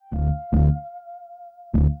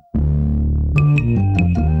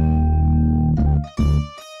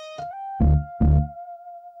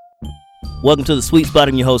Welcome to the Sweet Spot.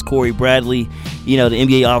 I'm your host, Cory Bradley. You know, the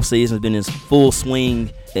NBA offseason has been in full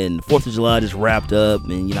swing, and the 4th of July just wrapped up.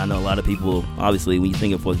 And, you know, I know a lot of people, obviously, when you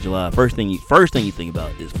think of 4th of July, first thing you think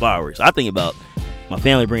about is fireworks. I think about my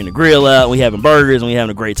family bringing the grill out, and we having burgers, and we having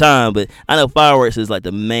a great time. But I know fireworks is like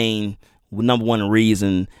the main, number one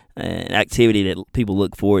reason and activity that people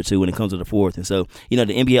look forward to when it comes to the 4th. And so, you know,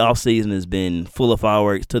 the NBA offseason has been full of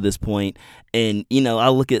fireworks to this point. And, you know, I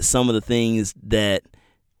look at some of the things that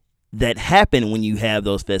happen when you have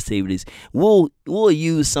those festivities. We'll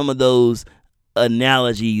use some of those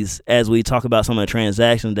analogies as we talk about some of the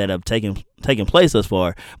transactions that have taken place thus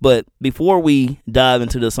far. But before we dive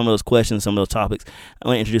into some of those questions, some of those topics, I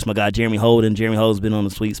want to introduce my guy, Jeremy Holden. Jeremy Holden's been on the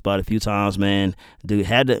Sweet Spot a few times, man. Dude,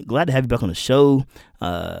 glad to have you back on the show.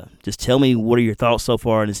 Just tell me, what are your thoughts so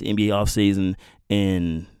far in this NBA offseason?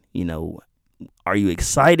 And, you know, are you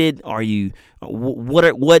excited? Are you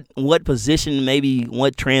what position, maybe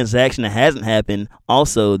what transaction that hasn't happened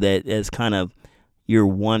also that is kind of you're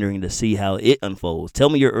wondering to see how it unfolds? Tell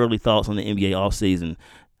me your early thoughts on the NBA offseason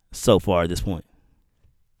so far at this point.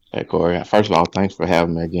 Hey, Cory. First of all, thanks for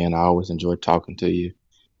having me again. I always enjoy talking to you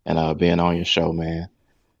and being on your show, man.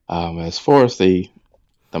 As far as the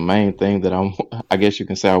main thing that I guess you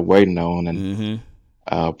can say I'm waiting on, and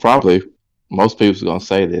probably most people's gonna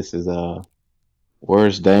say this is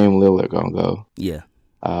where's Dame Lillard gonna go? Yeah.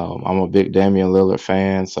 I'm a big Damian Lillard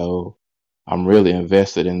fan, so I'm really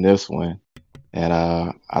invested in this one. And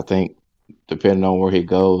I think depending on where he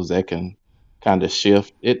goes, that can kind of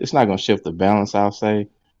shift. It's not going to shift the balance, I'll say,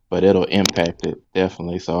 but it'll impact it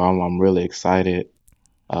definitely. So I'm really excited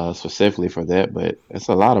specifically for that. But it's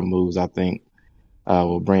a lot of moves I think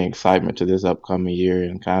will bring excitement to this upcoming year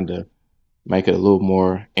and kind of make it a little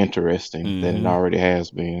more interesting than it already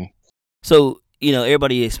has been. So, you know,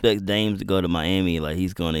 everybody expects Dame to go to Miami, like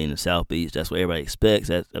he's going to in the South Beach. That's what everybody expects.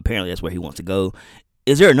 Apparently that's where he wants to go.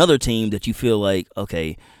 Is there another team that you feel like,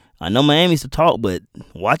 okay, I know Miami's the talk, but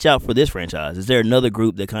watch out for this franchise? Is there another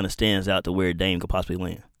group that kind of stands out to where Dame could possibly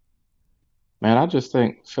land? Man, I just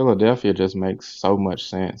think Philadelphia just makes so much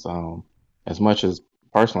sense. As much as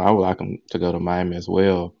personally I would like him to go to Miami as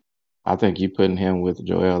well, I think you putting him with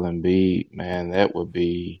Joel Embiid, man, that would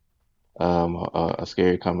be a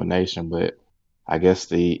scary combination. But I guess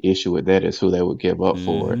the issue with that is who they would give up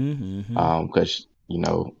for it. Because you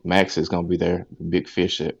know, Max is going to be there, the big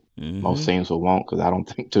fish that most teams will want, because I don't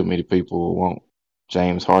think too many people will want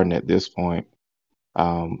James Harden at this point.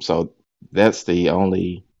 So that's the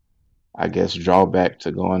only, I guess, drawback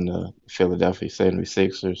to going to Philadelphia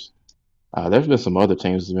 76ers. There's been some other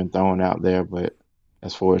teams that have been thrown out there, but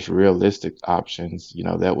as far as realistic options, you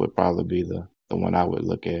know, that would probably be the one I would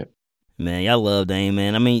look at. Man, y'all love Dame,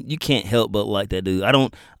 man. I mean, you can't help but like that dude.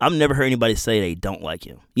 I've never heard anybody say they don't like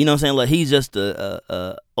him. You know what I'm saying? Like, he's just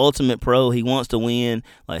a ultimate pro. He wants to win.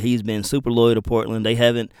 Like, he's been super loyal to Portland. They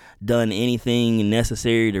haven't done anything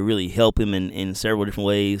necessary to really help him in several different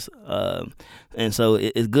ways. And so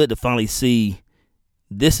it's good to finally see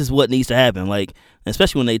this is what needs to happen. Like,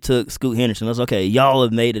 especially when they took Scoot Henderson, I was okay, y'all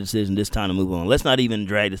have made a decision, this time to move on. Let's not even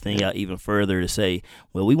drag this thing out even further to say,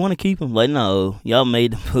 well, we want to keep him. Like, no, y'all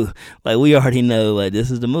made the move. Like, we already know, like,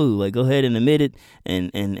 this is the move. Like, go ahead and admit it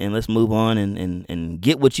and let's move on and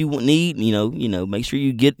get what you need. You know, make sure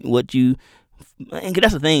you get what you. And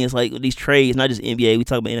that's the thing. It's like with these trades, not just NBA. We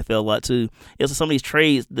talk about NFL a lot too. It's some of these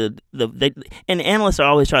trades. And the analysts are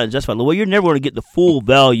always trying to justify. Well, you're never going to get the full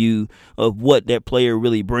value of what that player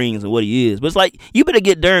really brings and what he is. But it's like you better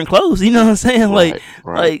get darn close. You know what I'm saying? Right.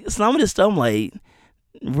 Like some of this stuff. I'm like,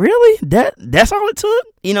 really? That's all it took?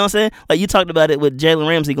 You know what I'm saying? Like you talked about it with Jalen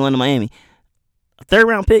Ramsey going to Miami. A 3rd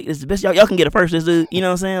round pick is the best y'all can get a first. This dude. You know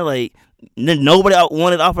what I'm saying? Like nobody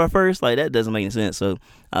wanted off our first. Like that doesn't make any sense. So.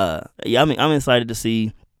 Yeah, I mean, I'm excited to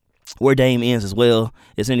see where Dame ends as well.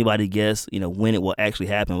 It's anybody's guess, you know, when it will actually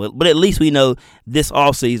happen. But at least we know this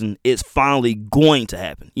offseason is finally going to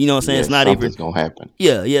happen. You know what I'm saying? Yeah, it's not something's going to happen.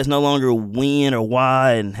 Yeah, it's no longer when or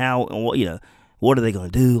why and how and what, you know, what are they going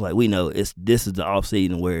to do? Like, we know this is the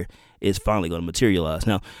offseason where it's finally going to materialize.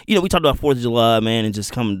 Now, you know, we talked about 4th of July, man, and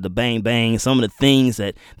just coming to bang, bang, some of the things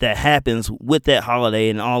that happens with that holiday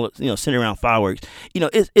and all, you know, centered around fireworks. You know,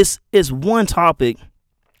 it's one topic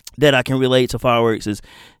that I can relate to fireworks is,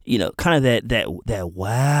 you know, kind of that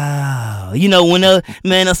wow. You know, when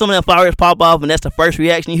some of the fireworks pop off and that's the first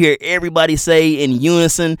reaction you hear everybody say in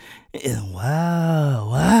unison,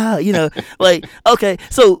 wow. You know, like, okay,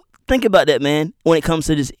 so think about that, man, when it comes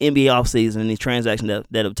to this NBA offseason and these transactions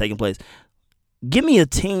that have taken place. Give me a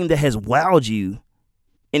team that has wowed you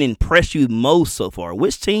and impressed you most so far.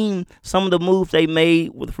 Which team, some of the moves they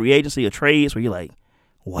made with free agency or trades where you're like,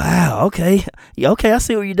 Wow. Okay. Yeah, okay. I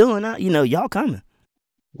see what you're doing. Y'all coming.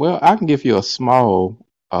 Well, I can give you a small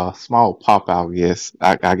pop out guess.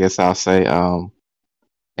 I guess I'll say,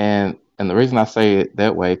 and the reason I say it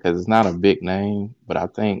that way because it's not a big name, but I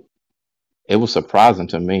think it was surprising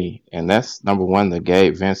to me, and that's number one, the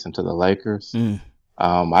Gabe Vincent to the Lakers. Mm.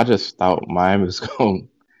 I just thought Miami was going.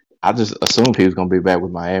 I just assumed he was going to be back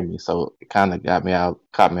with Miami, so it kind of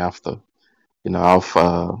caught me off the, off,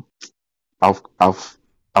 off,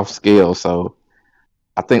 off scale. So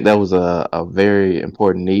I think that was a very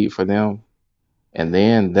important need for them. And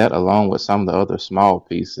then that along with some of the other small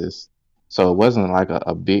pieces. So it wasn't like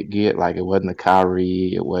a big get, like it wasn't a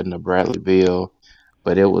Kyrie, it wasn't a Bradley Beal,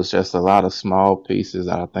 but it was just a lot of small pieces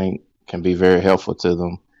that I think can be very helpful to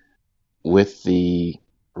them with the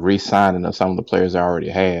re-signing of some of the players I already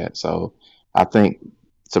had. So I think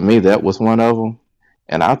to me that was one of them.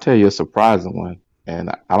 And I'll tell you a surprising one. And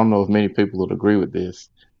I don't know if many people would agree with this.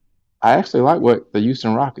 I actually like what the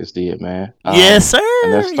Houston Rockets did, man. Yes, And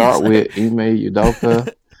let's sir. Yes, start sir. with Ime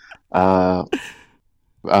Udoka,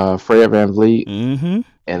 uh, Fred Van Vliet, Mm-hmm.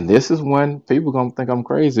 and this is one people gonna think I'm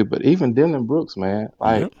crazy, but even Dylan Brooks, man,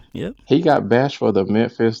 like Yep. Yep. he got bashed for the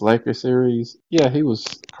Memphis Lakers series. Yeah, he was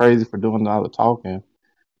crazy for doing all the talking,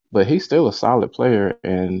 but he's still a solid player,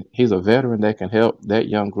 and he's a veteran that can help that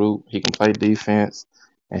young group. He can play defense,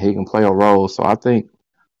 and he can play a role. So I think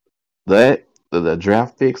that the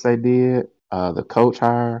draft picks they did, the coach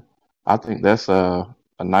hire, I think that's a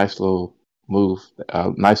nice little move,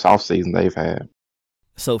 nice offseason they've had.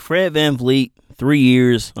 So Fred Van Vliet, 3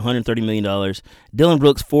 years, $130 million. Dylan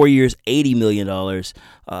Brooks, 4 years, $80 million.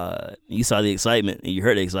 You saw the excitement, and you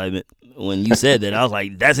heard the excitement when you said that. I was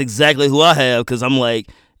like, that's exactly who I have, because I'm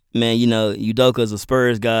like, man, Udoka's a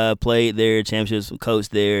Spurs guy, played there, championships, coach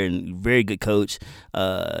there, and very good coach.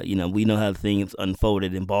 We know how things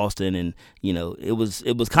unfolded in Boston, and it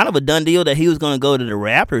was kind of a done deal that he was going to go to the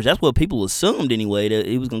Raptors. That's what people assumed anyway, that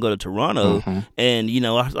he was going to go to Toronto. Hmm. And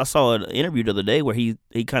I saw an interview the other day where he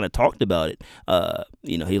kind of talked about it.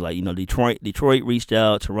 He's like, Detroit reached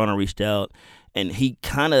out, Toronto reached out. And he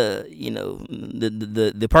kind of,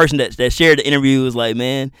 the person that shared the interview was like,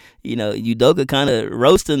 man, Udoka kind of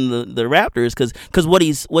roasting the Raptors, because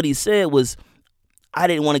what he said was, I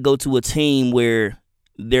didn't want to go to a team where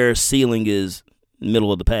their ceiling is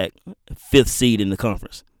middle of the pack, fifth seed in the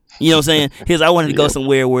conference. You know what I'm saying? Because I wanted to go Yep.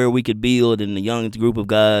 somewhere where we could build in a young group of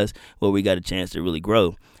guys where we got a chance to really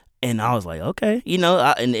grow. And I was like, okay,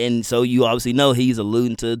 and so you obviously know he's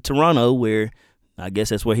alluding to Toronto, where I guess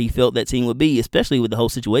that's where he felt that team would be, especially with the whole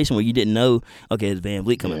situation where you didn't know, okay, is Van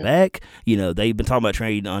Vliet coming Yeah. back? They've been talking about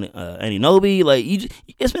trading on Anunoby. Like,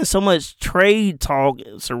 it's been so much trade talk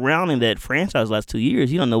surrounding that franchise the last 2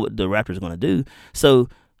 years. You don't know what the Raptors are going to do. So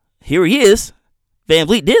here he is. Van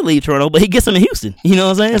Vliet did leave Toronto, but he gets him in Houston. You know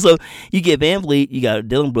what I'm saying? So you get Van Vliet, you got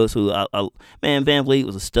Dylan Brooks, who, man, Van Vliet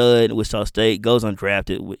was a stud at Wichita State, goes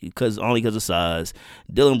undrafted only because of size.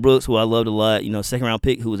 Dylan Brooks, who I loved a lot, second round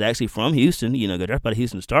pick, who was actually from Houston, got drafted by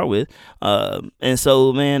Houston to start with. And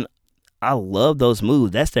so, man, I love those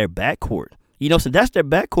moves. That's their backcourt. So that's their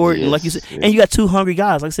backcourt, and like you said, Yes. and you got two hungry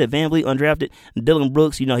guys. Like I said, Van Vliet undrafted, Dylan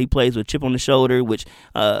Brooks. He plays with a chip on the shoulder, which,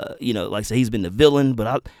 like I said, he's been the villain.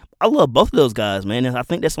 But I love both of those guys, man. And I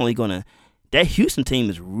think that's only that Houston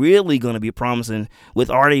team is really gonna be promising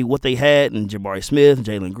with already what they had in Jabari Smith,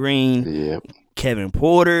 Jalen Green, Yep. Kevin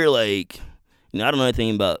Porter. Like, I don't know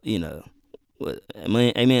anything about what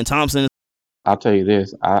Amen Thompson. I'll tell you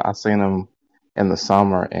this. I seen him in the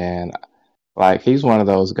summer, and like he's one of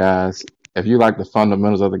those guys. If you like the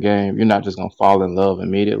fundamentals of the game, you're not just gonna fall in love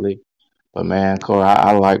immediately. But man, Corey,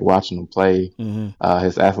 I like watching him play. Mm-hmm.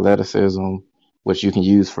 His athleticism, which you can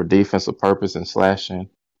use for defensive purpose and slashing.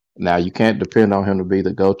 Now you can't depend on him to be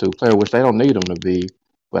the go-to player, which they don't need him to be.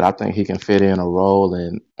 But I think he can fit in a role,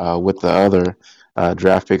 and with the other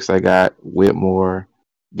draft picks they got, Whitmore,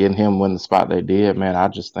 getting him in the spot they did, man, I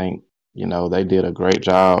just think they did a great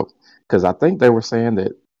job because I think they were saying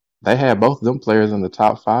that they had both of them players in the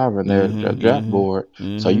top five in their Mm-hmm. draft Mm-hmm. board, so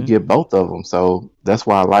you Mm-hmm. get both of them. So that's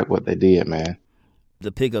why I like what they did, man.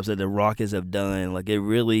 The pickups that the Rockets have done, like, it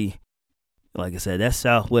really, like I said, that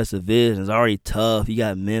Southwest division is already tough. You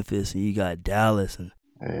got Memphis and you got Dallas and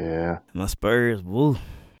Yeah. my Spurs. Woo.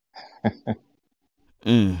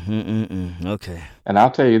 Okay. And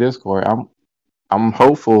I'll tell you this, Corey, I'm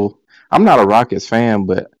hopeful. I'm not a Rockets fan,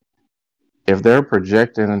 but if they're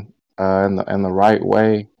projecting in the right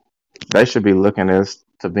way, they should be looking as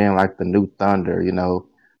to being like the new Thunder,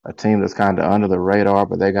 a team that's kind of under the radar,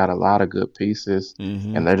 but they got a lot of good pieces,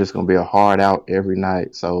 Mm-hmm. and they're just going to be a hard out every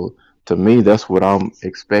night. So to me, that's what I'm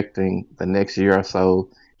expecting the next year or so.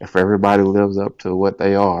 if everybody lives up to what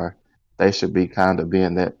they are, they should be kind of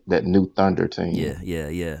being that new Thunder team. Yeah.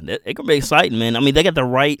 It can be exciting, man. I mean, they got the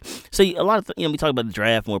right. See, a lot of we talk about the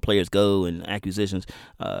draft and where players go and acquisitions.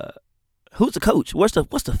 Who's the coach? What's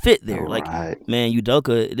the fit there? Like, Right. man,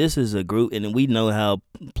 Udoka, this is a group, and we know how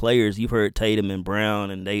players. You've heard Tatum and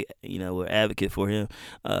Brown, and they were advocate for him.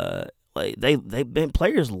 Like they've been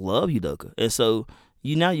players love Udoka, and so.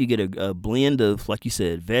 You get a blend of, like you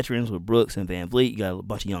said, veterans with Brooks and Van Vliet. You got a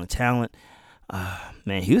bunch of young talent.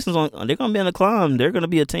 Man, Houston's they're going to be on the climb. They're going to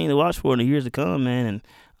be a team to watch for in the years to come, man.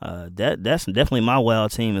 And that's definitely my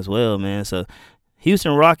wild team as well, man. So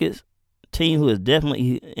Houston Rockets, team who has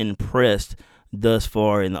definitely impressed thus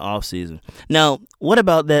far in the offseason. Now, what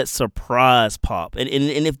about that surprise pop? And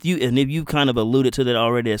if you kind of alluded to that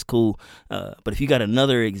already, that's cool. But if you got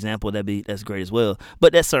another example, that's great as well.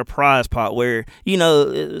 But that surprise pop where,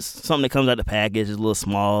 it's something that comes out the package, is a little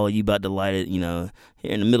small, you about to light it, here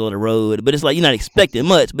in the middle of the road. But it's like you're not expecting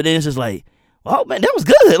much, but then it's just like, oh man, that was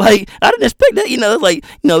good. Like, I didn't expect that. It's like,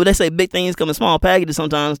 they say big things come in small packages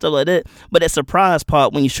sometimes, stuff like that. But that surprise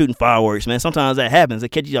pop when you're shooting fireworks, man, sometimes that happens. It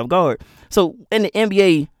catches you off guard. So in the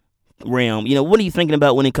NBA realm, what are you thinking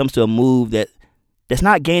about when it comes to a move that's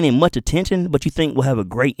not gaining much attention, but you think will have a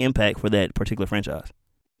great impact for that particular franchise?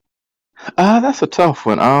 That's a tough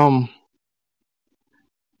one.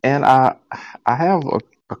 And I have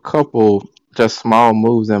a couple just small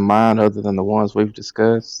moves in mind other than the ones we've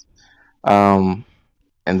discussed. And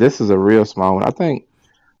this is a real small one. I think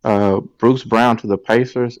Bruce Brown to the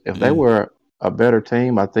Pacers, if they were a better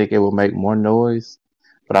team, I think it would make more noise.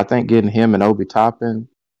 But I think getting him and Obi Toppin,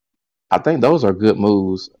 I think those are good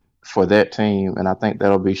moves for that team. And I think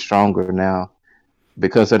that'll be stronger now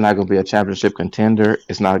because they're not going to be a championship contender.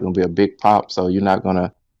 It's not going to be a big pop, so you're not going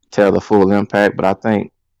to tell the full impact. But I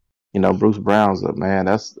think, Bruce Brown's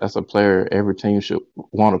that's a player every team should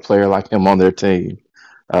want a player like him on their team.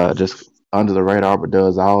 Just under the radar, but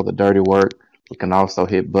does all the dirty work. He can also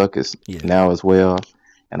hit buckets now as well.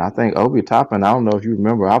 And I think Obi Toppin, I don't know if you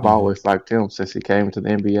remember, I've always liked him since he came into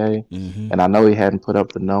the NBA. And I know he hadn't put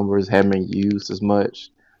up the numbers, hadn't been used as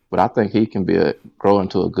much, but I think he can grow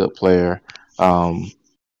into a good player. Other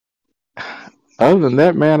than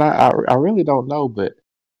that, man, I really don't know, but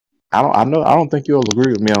I don't think you'll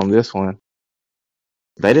agree with me on this one.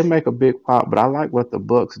 They didn't make a big pop, but I like what the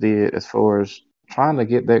Bucks did as far as trying to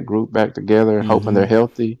get that group back together, hoping they're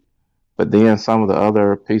healthy. But then some of the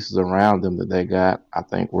other pieces around them that they got, I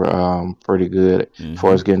think, were pretty good as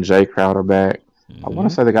far as getting Jay Crowder back. I want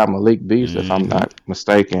to say they got Malik Beasley, if I'm not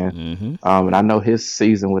mistaken. And I know his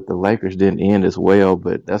season with the Lakers didn't end as well,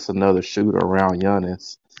 but that's another shooter around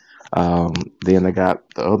Giannis. Then they got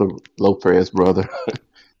the other Lopez brother.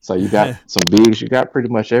 So you got some bigs. You got pretty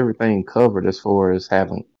much everything covered as far as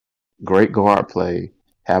having great guard play,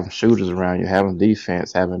 having shooters around you, having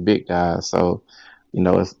defense, having big guys. So,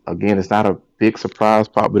 it's not a big surprise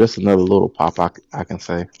pop, but it's another little pop I can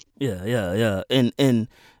say. Yeah. And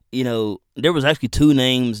there was actually two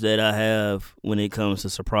names that I have when it comes to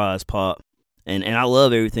surprise pop. And I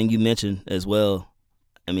love everything you mentioned as well.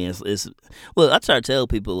 I mean, it's I try to tell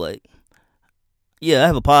people, like, yeah, I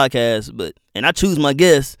have a podcast, and I choose my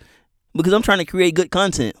guests because I'm trying to create good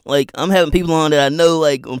content. Like, I'm having people on that I know,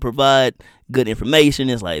 like, gonna provide good information.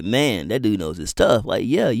 It's like, man, that dude knows his stuff. Like,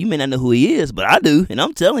 yeah, you may not know who he is, but I do. And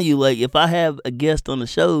I'm telling you, like, if I have a guest on the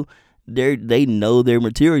show, they know their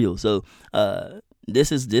material. So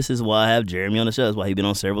this is why I have Jeremy on the show. That's why he's been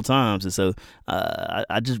on several times. And so I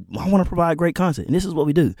want to provide great content, and this is what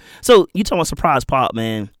we do. So you talking about surprise pop,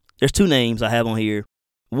 man? There's two names I have on here.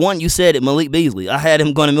 One, you said it, Malik Beasley. I had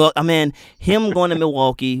him going to Milwaukee. Him going to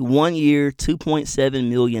Milwaukee, 1 year, $2.7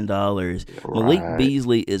 million. Right. Malik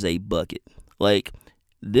Beasley is a bucket. Like,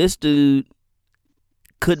 this dude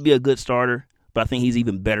could be a good starter, but I think he's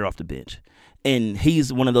even better off the bench. And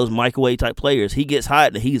he's one of those microwave type players. He gets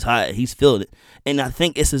hot, and he's hot. He's feeling it. And I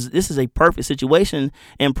think this is a perfect situation,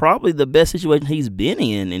 and probably the best situation he's been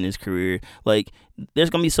in his career. Like,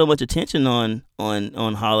 there's gonna be so much attention on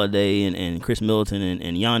Holiday and Chris Middleton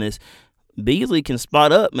and Giannis. Beasley can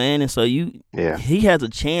spot up, man, and so he has a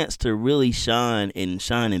chance to really shine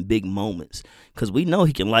in big moments because we know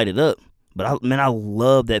he can light it up. But, I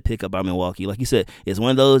love that pickup by Milwaukee. Like you said, it's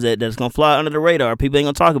one of those that's going to fly under the radar. People ain't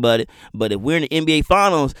going to talk about it. But if we're in the NBA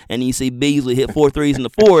Finals and you see Beasley hit 4 threes in the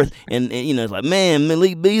fourth, and it's like, man,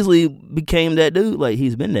 Malik Beasley became that dude. Like,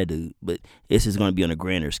 he's been that dude. But this is going to be on a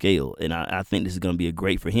grander scale. And I think this is going to be a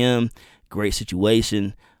great for him, great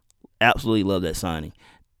situation. Absolutely love that signing.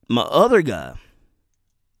 My other guy,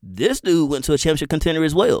 this dude went to a championship contender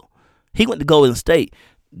as well. He went to Golden State.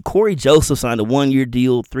 Corey Joseph signed a 1-year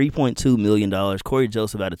deal, $3.2 million. Corey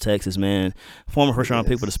Joseph out of Texas, man. Former first-round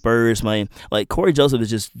pick for the Spurs, man. Like, Corey Joseph is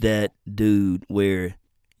just that dude where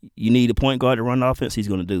you need a point guard to run the offense, he's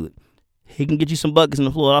going to do it. He can get you some buckets in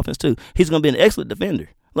the floor offense, too. He's going to be an excellent defender.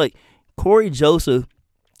 Like, Corey Joseph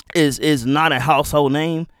is not a household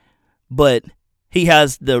name, but he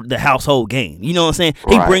has the household game. You know what I'm saying?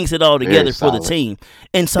 Right. He brings it all together for the team.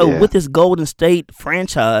 And so with this Golden State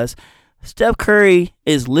franchise, Steph Curry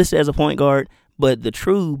is listed as a point guard, but the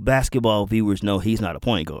true basketball viewers know he's not a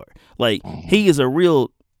point guard. Like, he is a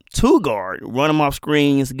real two-guard, run him off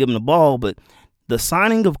screens, give him the ball, but the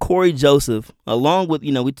signing of Corey Joseph, along with,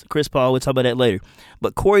 Chris Paul, we'll talk about that later,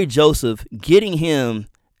 but Corey Joseph, getting him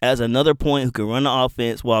as another point who can run the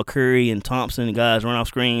offense while Curry and Thompson and guys run off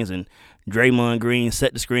screens and Draymond Green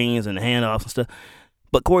set the screens and the handoffs and stuff.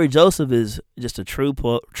 But Corey Joseph is just a true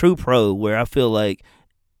pro where I feel like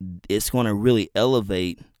it's going to really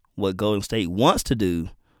elevate what Golden State wants to do,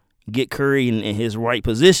 get Curry in his right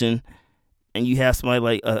position, and you have somebody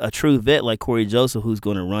like a true vet like Corey Joseph who's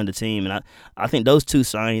going to run the team. And I think those two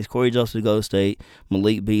signings, Corey Joseph to Golden State,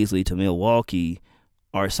 Malik Beasley to Milwaukee,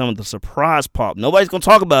 are some of the surprise pop. Nobody's going to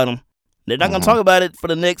talk about them. They're not going to talk about it for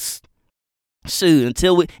the next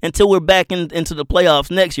until we're back into the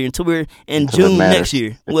playoffs next year, until we're in June next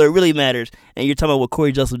year, where it really matters. And you're talking about what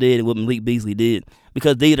Corey Joseph did and what Malik Beasley did,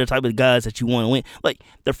 because these are the type of guys that you want to win. Like,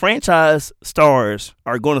 the franchise stars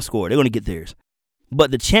are going to score. They're going to get theirs.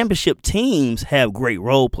 But the championship teams have great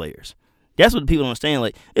role players. That's what the people don't understand.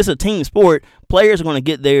 Like, it's a team sport. Players are going to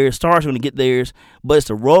get theirs. Stars are going to get theirs. But it's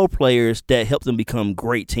the role players that help them become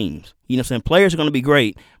great teams. You know what I'm saying? Players are going to be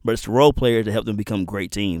great, but it's the role players that help them become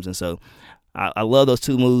great teams. And so I love those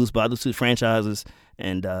two moves by those two franchises.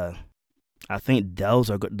 And I think those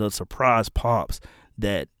are the surprise pops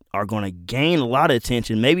that are going to gain a lot of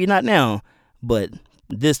attention. Maybe not now, but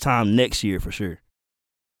this time next year for sure.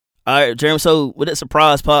 All right, Jeremy, so with that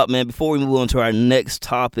surprise pop, man, before we move on to our next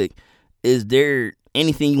topic, is there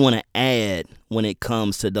anything you want to add when it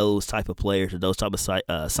comes to those type of players or those type of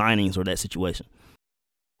signings or that situation?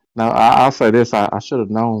 Now, I'll say this. I should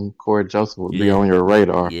have known Corey Joseph would be on your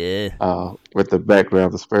radar with the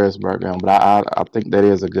background, the Spurs background. But I think that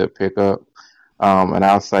is a good pickup. And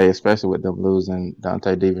I'll say, especially with them losing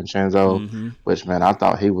Dante DiVincenzo, which, man, I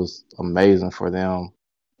thought he was amazing for them,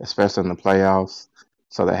 especially in the playoffs.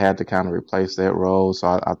 So they had to kind of replace that role.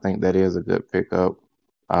 So I think that is a good pickup,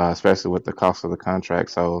 especially with the cost of the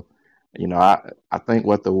contract. So, I think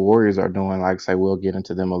what the Warriors are doing, like I say, we'll get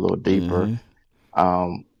into them a little deeper.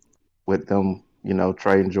 With them,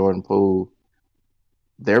 trading Jordan Poole,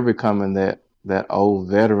 they're becoming that old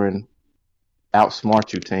veteran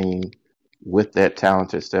outsmart you team with that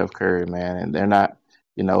talented Steph Curry, man. And they're not,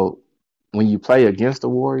 when you play against the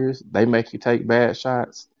Warriors, they make you take bad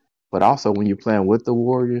shots. But also when you're playing with the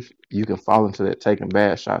Warriors, you can fall into that taking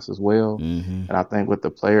bad shots as well. And I think with the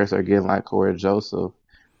players they're getting like Corey Joseph,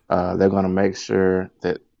 they're going to make sure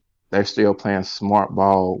that they're still playing smart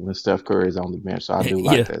ball when Steph Curry is on the bench. So I do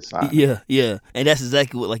like that sign. Yeah. And that's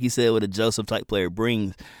exactly what, like you said, what a Joseph type player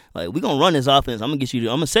brings. Like, we're going to run this offense. I'm going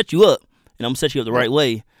to set you up, and I'm going to set you up the right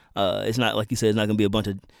way. It's not, like you said, it's not going to be a bunch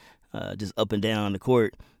of just up and down the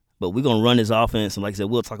court. But we're going to run this offense, and like I said,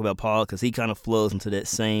 we'll talk about Paul because he kind of flows into that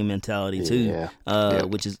same mentality too,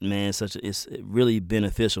 which is, man, it's really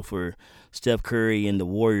beneficial for Steph Curry and the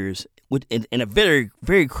Warriors in a very,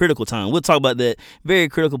 very critical time. We'll talk about that very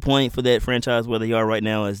critical point for that franchise where they are right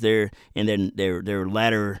now as they're in their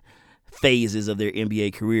latter phases of their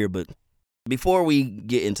NBA career. But before we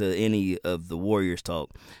get into any of the Warriors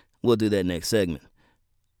talk, we'll do that next segment.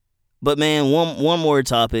 But, man, one more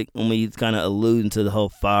topic when we kind of alluding to the whole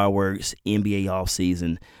fireworks NBA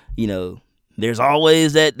offseason. There's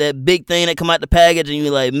always that big thing that come out the package, and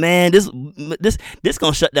you're like, man, this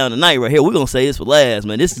gonna shut down the night right here. We're gonna say this for last,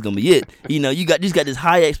 man. This is gonna be it. You got this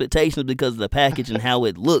high expectations because of the package and how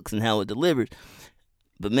it looks and how it delivers.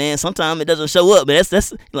 But, man, sometimes it doesn't show up. But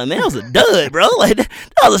that's like, man, that was a dud, bro. Like, that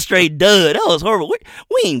was a straight dud. That was horrible.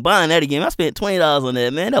 We ain't buying that again. I spent $20 on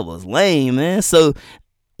that, man. That was lame, man. So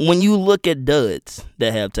when you look at duds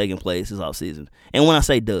that have taken place this offseason, and when I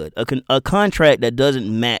say dud, a contract that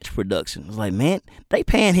doesn't match production, it's like, man, they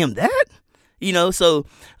paying him that? So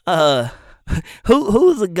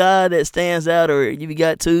who's a guy that stands out, or you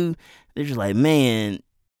got two, they're just like, man,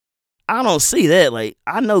 I don't see that. Like,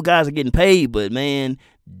 I know guys are getting paid, but, man,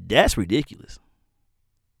 that's ridiculous.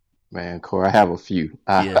 Man, Corey, I have a few.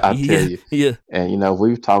 I tell you. Yeah. And,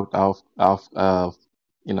 we've talked off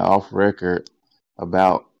record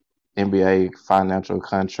about NBA financial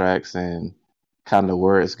contracts and kind of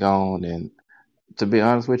where it's gone. And, to be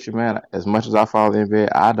honest with you, man, as much as I follow the NBA,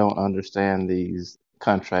 I don't understand these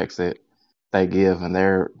contracts that they give, and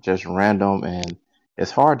they're just random, and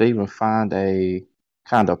it's hard to even find a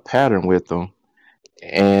kind of pattern with them.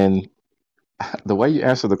 And the way you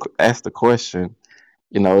ask the question,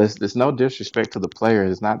 it's no disrespect to the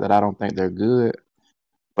players. It's not that I don't think they're good,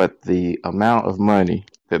 but the amount of money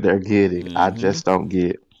that they're getting, I Mm-hmm. just don't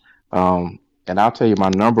get. And I'll tell you, my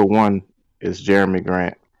number one is Jeremy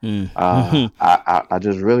Grant. Mm-hmm. I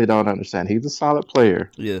just really don't understand. He's a solid player.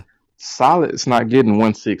 Yeah. Solid. It's not getting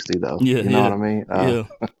 160 though. Yeah. You know Yeah. what I mean? Yeah.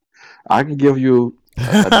 I can give you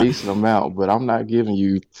a decent amount, but I'm not giving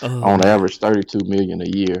you on Oh. average 32 million a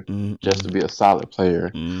year just to Mm-mm. be a solid player.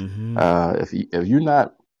 Mm-hmm. If you're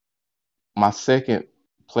not my second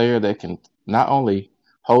player that can not only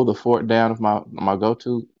hold the fort down if my go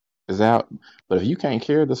to is out, but if you can't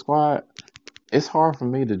carry the squad, it's hard for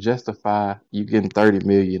me to justify you getting 30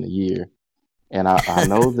 million a year. And I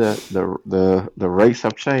know that the rates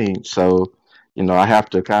have changed, so I have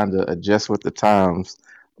to kind of adjust with the times.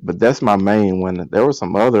 But that's my main one. There were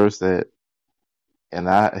some others that, and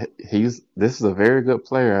this is a very good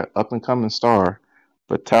player, up and coming star,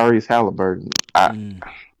 but Tyrese Halliburton, Mm.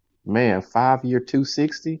 man, 5 year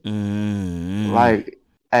 260. Mm. Like,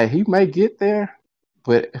 hey, he may get there,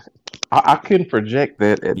 but I couldn't project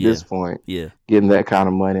that at Yeah. this point, Yeah. getting that kind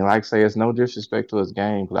of money. Like I say, it's no disrespect to his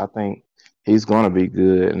game, because I think he's going to be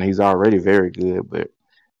good, and he's already very good. But,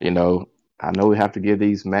 you know, I know we have to give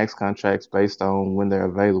these max contracts based on when they're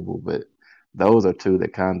available, but those are two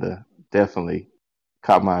that kind of definitely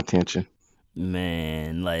caught my attention.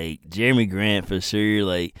 Man, like Jeremy Grant for sure.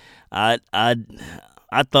 Like I I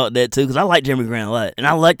I thought that too because I like Jeremy Grant a lot, and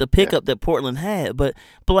I like the Yeah, pickup that Portland had. But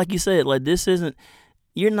like you said, like this isn't.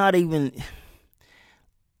 You're not even.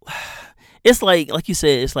 It's like you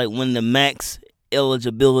said. It's like when the max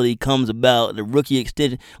eligibility comes about, the rookie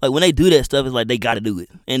extension. Like when they do that stuff, it's like they got to do it,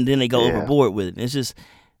 and then they go yeah, overboard with it. It's just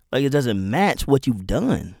like it doesn't match what you've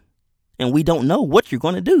done, and we don't know what you're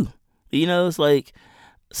going to do. It's like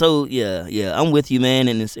so. Yeah, yeah. I'm with you, man.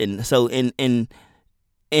 And so and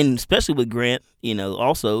especially with Grant,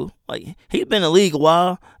 also like he's been in the league a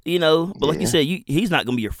while, but like you yeah, said, he's not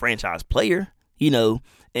gonna be your franchise player,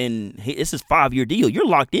 and it's his 5 year deal. You're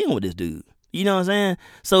locked in with this dude. You know what I'm saying?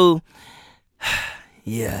 So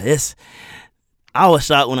yeah, it's I was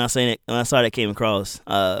shocked when I seen it when I saw that came across,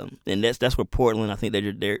 and that's where Portland. I think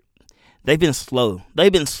they've been slow.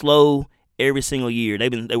 They've been slow every single year. They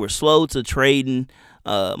were slow to trading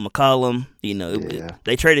McCollum. yeah,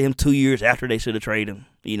 They traded him 2 years after they should have traded him.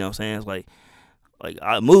 You know what I'm saying? It's like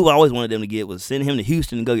a move I always wanted them to get was send him to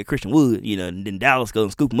Houston and go get Christian Wood. And then Dallas go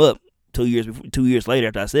and scoop him up 2 years later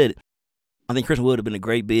after I said it. I think Christian Wood would have been a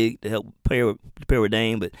great big to help pair with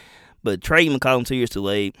Dame, but trading McCollum 2 years too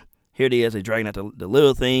late. Here it is, they dragging out the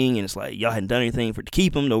little thing, and it's like y'all hadn't done anything to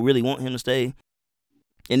keep him. Don't really want him to stay.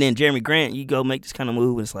 And then Jeremy Grant, you go make this kind of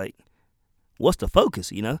move, and it's like, what's the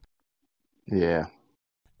focus? yeah.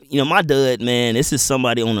 My dud, man. This is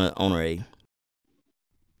somebody on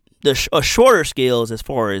a shorter scales as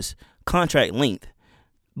far as contract length,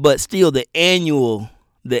 but still the annual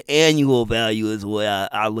value is what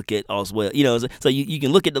I look at as well. So you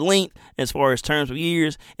can look at the length as far as terms of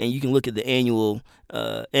years, and you can look at the annual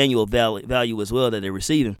value as well that they're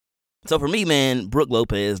receiving. So for me, man, Brook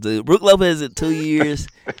Lopez, dude. Brook Lopez at 2 years,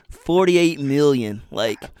 $48 million.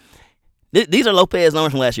 Like these are Lopez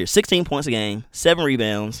numbers from last year: 16 points a game, 7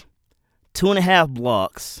 rebounds, 2.5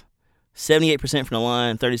 blocks, 78% from the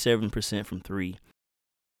line, 37% from three.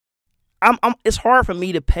 It's hard for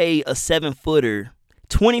me to pay a 7-footer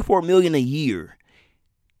 $24 million a year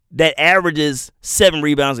that averages 7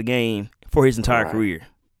 rebounds a game for his entire Right. career.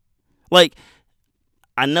 Like,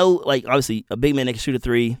 I know, like, obviously, a big man that can shoot a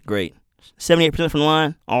three, great. 78% from the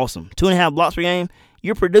line, awesome. 2.5 blocks per game,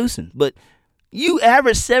 you're producing. But you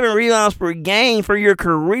average 7 rebounds per game for your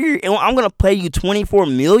career, and I'm gonna pay you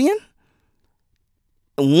 $24 million?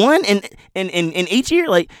 One in each year?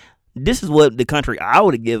 Like, this is what the contract I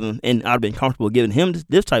would have given, and I'd have been comfortable giving him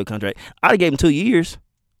this type of contract. I'd have gave him 2 years,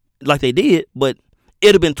 like they did, but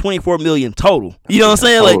it'd have been $24 million total. You know what I'm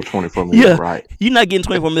Yeah, saying? total Like, 24 million, yeah, right? you're not getting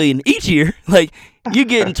 $24 million each year. Like, you're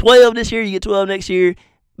getting 12 this year, you get 12 next year,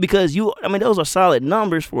 because those are solid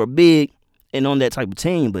numbers for a big and on that type of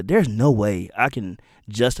team. But there's no way I can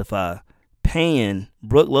justify paying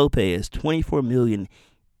Brook Lopez $24 million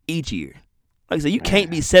each year. Like I said, you can't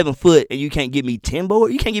be Man, 7 foot and you can't give me 10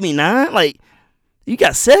 board. You can't give me 9. Like, you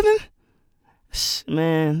got 7?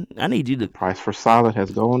 Man, I need you to. price for solid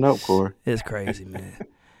has gone up, Corey. It's crazy, man.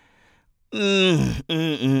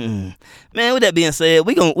 Man, with that being said,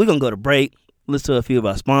 we gonna go to break. Listen to a few of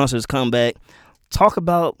our sponsors. Come back. talk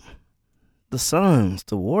about the Suns,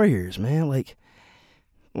 the Warriors, man. Like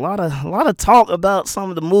a lot of talk about some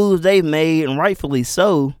of the moves they've made, and rightfully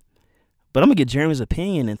so. But I'm gonna get Jeremy's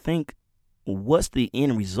opinion and think what's the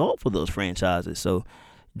end result for those franchises. So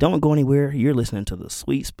don't go anywhere. You're listening to The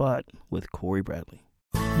Sweet Spot with Cory Bradley.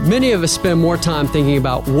 Many of us spend more time thinking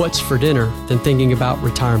about what's for dinner than thinking about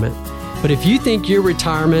retirement. But if you think your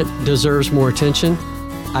retirement deserves more attention,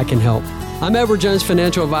 I can help. I'm Edward Jones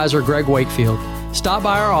financial advisor Greg Wakefield. Stop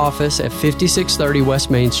by our office at 5630 West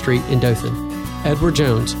Main Street in Dothan. Edward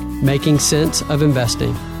Jones, making sense of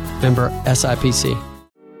investing. Member SIPC.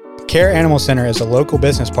 Care Animal Center is a local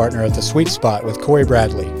business partner of The Sweet Spot with Cory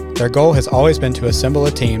Bradley. Their goal has always been to assemble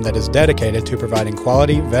a team that is dedicated to providing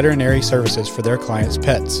quality veterinary services for their clients'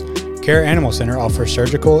 pets. Care Animal Center offers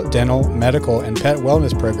surgical, dental, medical, and pet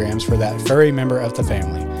wellness programs for that furry member of the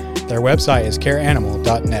family. Their website is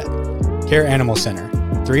careanimal.net. Care Animal Center,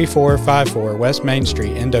 3454 West Main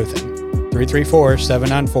Street in Dothan,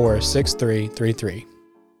 334-794-6333.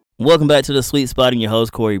 Welcome back to The Sweet Spot, and your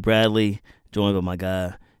host, Cory Bradley, joined by my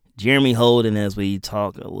guy, Jeremy Holden, as we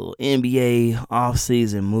talk a little NBA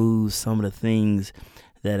offseason moves, some of the things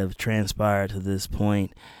that have transpired to this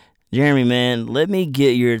point. Jeremy, man, let me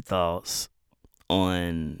get your thoughts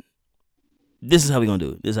on this. Is how we're going to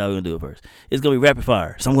do it. This is how we're going to do it first. It's going to be rapid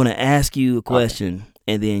fire. So I'm going to ask you a question,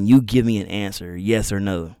 and then you give me an answer, yes or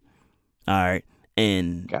no. All right?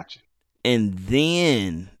 And Gotcha. And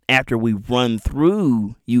then after we run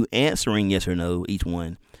through you answering yes or no, each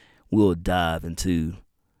one, we'll dive into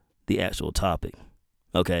the actual topic.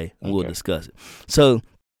 Okay? And we'll discuss it. So,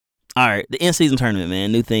 all right, the in-season tournament,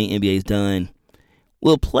 man, new thing NBA's done.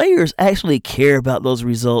 Will players actually care about those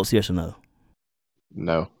results, yes or no?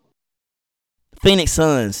 No. Phoenix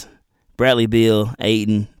Suns, Bradley Beal,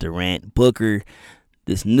 Ayton, Durant, Booker,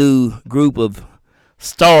 this new group of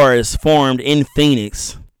stars formed in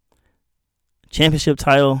Phoenix. Championship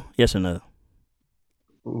title, yes or no?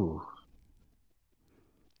 Ooh.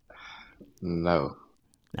 No.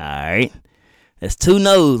 All right. That's 2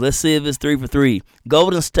 no's. Let's see if it's 3 for 3.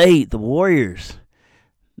 Golden State, the Warriors,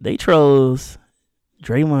 they chose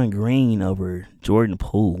Draymond Green over Jordan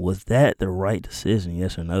Poole. Was that the right decision,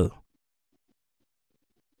 yes or no?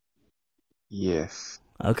 Yes.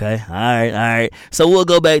 Okay. All right. So we'll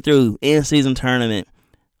go back through in-season tournament.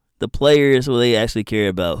 The players, will they actually care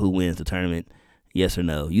about who wins the tournament, yes or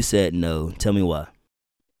no? You said no. Tell me why.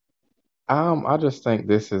 I just think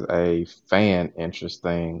this is a fan interest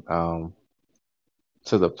thing.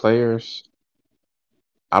 To the players,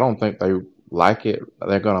 I don't think they like it.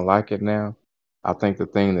 They're gonna like it now. I think the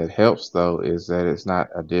thing that helps though is that it's not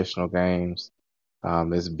additional games.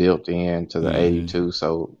 It's built into the 82,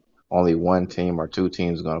 so only one team or two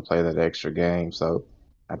teams are gonna play that extra game. So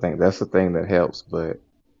I think that's the thing that helps. But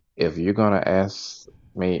if you're gonna ask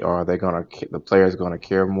me, are they gonna the players gonna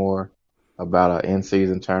care more about an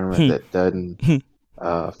in-season tournament that doesn't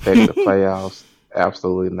affect the playoffs?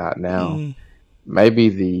 Absolutely not now. Maybe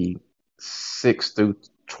the 6th through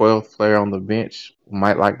 12th player on the bench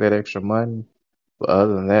might like that extra money. But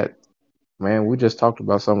other than that, man, we just talked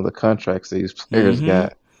about some of the contracts these players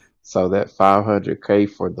got. So that $500K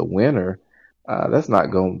for the winner, that's not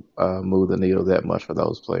going to move the needle that much for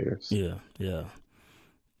those players. Yeah.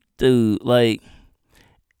 Dude, like...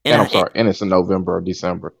 And I'm sorry, and it's in November or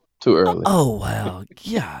December. Too early. Oh, wow.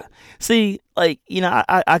 Yeah. See, like, you know,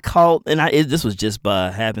 I called, and this was just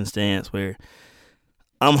by happenstance where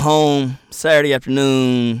I'm home Saturday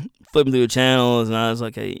afternoon, flipping through the channels, and I was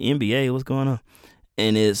like, hey, NBA, what's going on?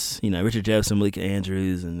 And it's, you know, Richard Jefferson, Malika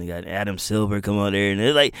Andrews, and they got Adam Silver come on there. And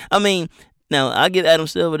it's like, I mean, now I give Adam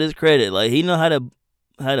Silver this credit. Like, he know how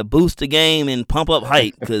to boost the game and pump up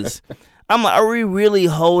hype. Because I'm like, are we really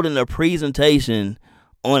holding a presentation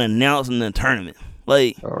on announcing the tournament?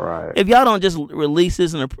 Like, all right. If y'all don't just release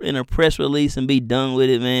this in a press release and be done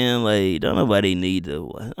with it, man, like, don't nobody need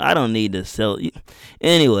to. I don't need to sell.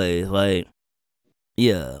 Anyways, like,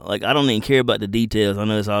 yeah, like, I don't even care about the details. I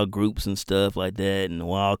know it's all groups and stuff like that and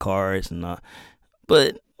wild cards and all.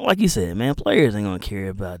 But like you said, man, players ain't gonna care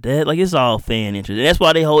about that. Like, it's all fan interest. And that's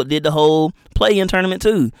why they did the whole play-in tournament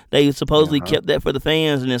too. They supposedly kept that for the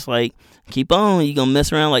fans, and it's like, keep on. You gonna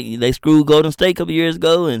mess around like they screwed Golden State a couple years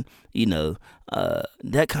ago, and you know.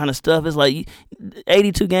 That kind of stuff is like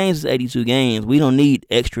 82 games is 82 games. We don't need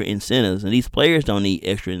extra incentives, and these players don't need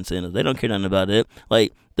extra incentives. They don't care nothing about it.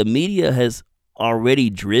 Like, the media has already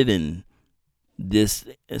driven this,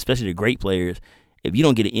 especially the great players. If you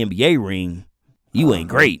don't get an NBA ring, you ain't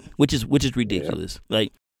great, which is ridiculous. Yeah.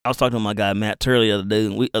 Like, I was talking to my guy Matt Turley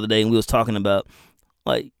the other day, and we was talking about,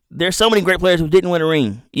 like, there's so many great players who didn't win a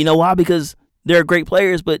ring. You know why? Because they're great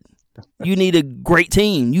players, but You need a great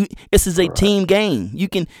team. This is a team game.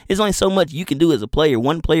 There's only so much you can do as a player.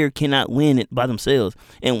 One player cannot win it by themselves.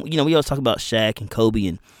 And we always talk about Shaq and Kobe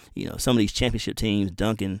and some of these championship teams,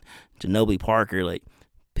 Duncan, Ginobili, Parker, like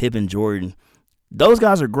Pippen, Jordan. Those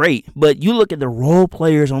guys are great, but you look at the role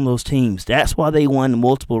players on those teams. That's why they won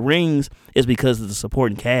multiple rings, is because of the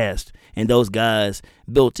supporting cast and those guys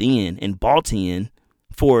built in and bought in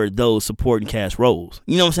for those supporting cast roles.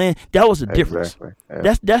 You know what I'm saying? That was the difference. Exactly.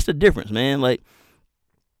 Yeah. That's the difference, man. Like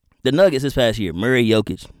the Nuggets this past year, Murray,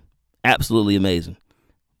 Jokic, absolutely amazing.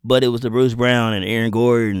 But it was the Bruce Brown and Aaron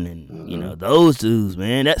Gordon and those dudes,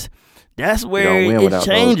 man. That's where it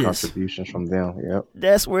changes. Those contributions from them. Yep.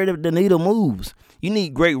 That's where the needle moves. You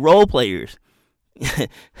need great role players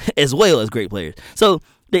as well as great players. So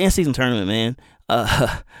the in-season tournament, man.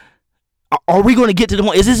 Are we going to get to the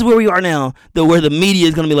point? Is this where we are now? Where the media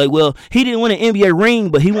is going to be like, well, he didn't win an NBA ring,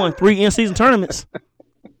 but he won 3 in-season tournaments.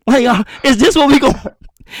 Like, is this what we go?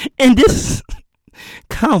 And this,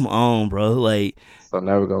 come on, bro. Like, so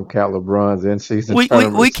now we're gonna count LeBron's in-season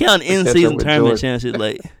tournaments. We count in-season tournament championships,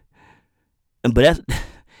 like, but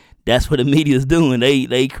that's what the media is doing.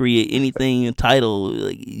 They create anything title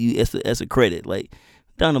like as a credit. Like,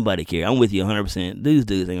 don't nobody care. I'm with you 100%. These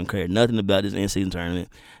dudes ain't gonna care nothing about this in-season tournament,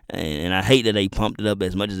 and I hate that they pumped it up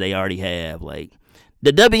as much as they already have. Like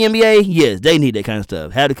the WNBA, yes, they need that kind of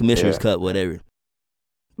stuff. Have the Commissioner's Cup, whatever.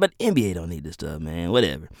 But NBA don't need this stuff, man.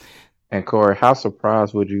 Whatever. And Cory, how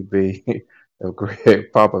surprised would you be if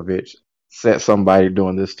Greg Popovich set somebody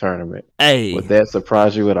during this tournament? Hey, would that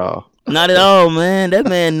surprise you at all? Not at all, man. That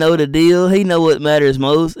man know the deal. He know what matters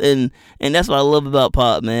most, and that's what I love about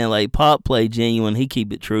Pop, man. Like Pop play genuine. He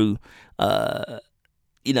keep it true. And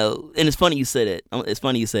it's funny you say that. It's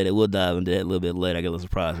funny you say that. We'll dive into that a little bit later. I get a little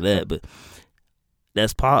surprised for that, but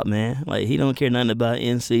that's Pop, man. Like he don't care nothing about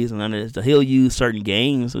in season. None of this. He'll use certain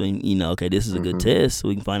games when okay, this is a good test, so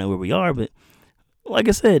we can find out where we are. But like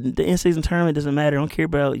I said, the in-season tournament doesn't matter. I don't care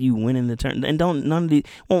about you winning the tournament, and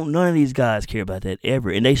none of these guys care about that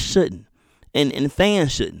ever, and they shouldn't, and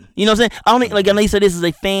fans shouldn't. You know what I'm saying? I know you said this is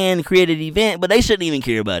a fan-created event, but they shouldn't even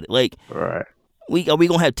care about it. Like, right? Are we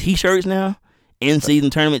gonna have T-shirts now?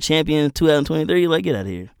 In-season tournament champion 2023. Like, get out of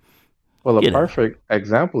here. Well, a perfect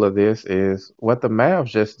example of this is what the Mavs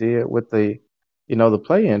just did with the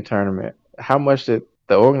play-in tournament. How much did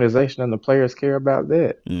the organization and the players care about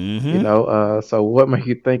that? Mm-hmm. So what makes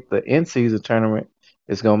you think the in-season tournament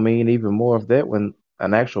is going to mean even more of that when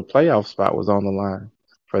an actual playoff spot was on the line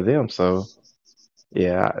for them? So,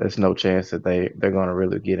 yeah, there's no chance that they're going to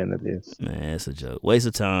really get into this. Man, it's a joke. Waste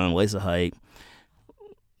of time, waste of hype.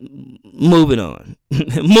 Moving on.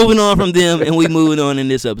 Moving on from them, and we moving on in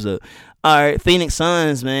this episode. All right, Phoenix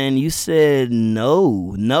Suns, man, you said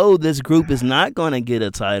no, this group is not going to get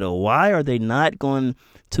a title. Why are they not going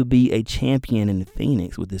to be a champion in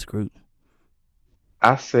Phoenix with this group?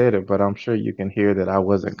 I said it, but I'm sure you can hear that I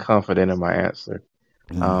wasn't confident in my answer.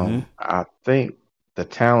 Mm-hmm. I think the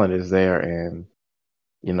talent is there, and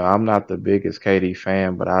I'm not the biggest KD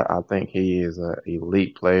fan, but I think he is an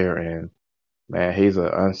elite player, and man, he's an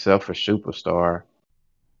unselfish superstar.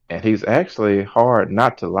 And he's actually hard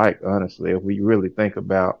not to like, honestly, if we really think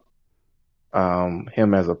about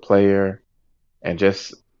him as a player. And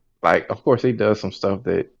just, like, of course, he does some stuff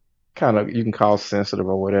that kind of you can call sensitive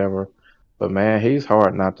or whatever. But, man, he's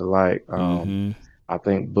hard not to like. I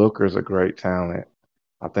think Booker's a great talent.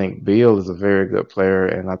 I think Beal is a very good player.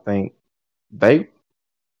 And I think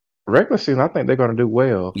regular season, I think they're going to do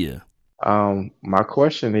well. Yeah. My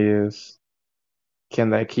question is, can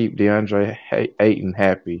they keep DeAndre Ayton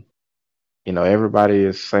happy? Everybody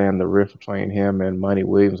is saying the rift between him and Monty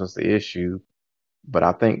Williams was the issue, but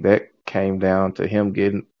I think that came down to him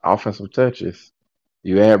getting offensive touches.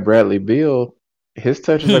 You add Bradley Beal, his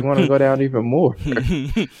touches are going to go down even more.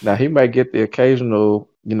 Now, he might get the occasional,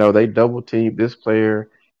 they double team this player,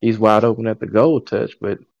 he's wide open at the goal touch,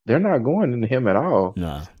 but they're not going into him at all.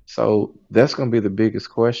 Nah. So that's going to be the biggest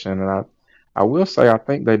question, and I will say I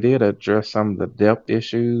think they did address some of the depth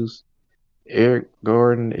issues. Eric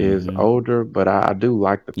Gordon is older, but I do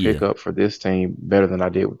like the pickup for this team better than I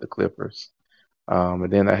did with the Clippers.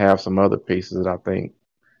 And then they have some other pieces that I think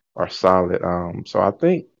are solid. So I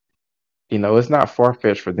think, it's not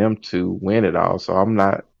far-fetched for them to win it all. So I'm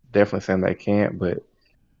not definitely saying they can't, but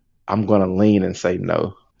I'm going to lean and say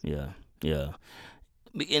no. Yeah. And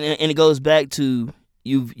it goes back to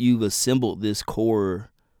you've assembled this core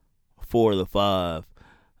for the 5,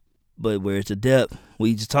 but where it's a depth,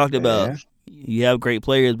 we just talked about. You have great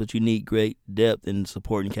players, but you need great depth in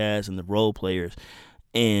supporting cast and the role players.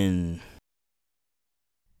 And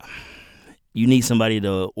You need somebody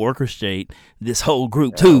to orchestrate this whole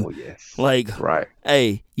group too. Oh, yes. Like, right.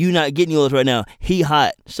 Hey, you not getting yours right now. He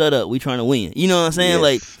hot. Shut up. We trying to win. You know what I'm saying? Yes.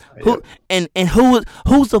 Like,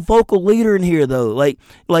 who's the vocal leader in here though? Like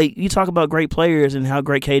you talk about great players and how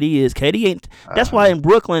great KD is. KD ain't. That's why in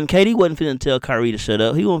Brooklyn, KD wasn't finna tell Kyrie to shut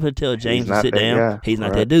up. He wasn't finna tell James to sit down. Guy. He's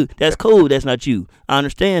not that dude. That's cool. That's not you. I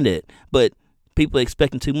understand that, but people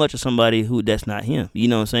expecting too much of somebody who that's not him. You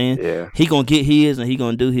know what I'm saying? Yeah. He gonna get his and he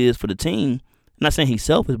gonna do his for the team. I'm not saying he's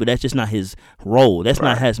selfish, but that's just not his role. That's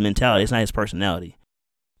not his mentality. It's not his personality.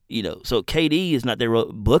 You know, so KD is not their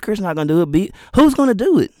role. Booker's not gonna do it. Who's gonna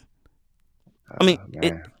do it? I mean,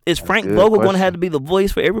 is Frank Vogel going to have to be the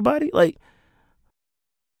voice for everybody? Like,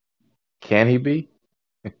 can he be?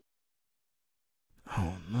 I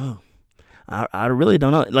don't know. I really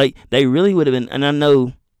don't know. Like, they really would have been, and I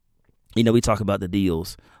know, you know, we talk about the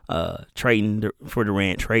deals, trading for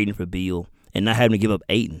Durant, trading for Beal, and not having to give up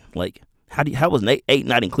Ayton. Like, how was Ayton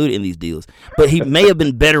not included in these deals? But he may have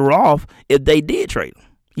been better off if they did trade him.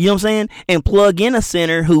 You know what I'm saying? And plug in a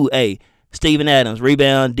center who, Steven Adams,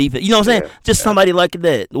 rebound, defense. You know what I'm saying? Just somebody like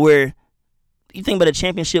that, where you think about a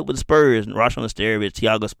championship with the Spurs, Rashawn Sterovich,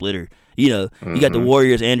 Thiago Splitter. You know, you got the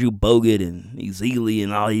Warriors, Andrew Bogut and Ezeli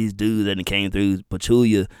and all these dudes that came through,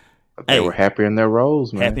 Pachulia. They were happy in their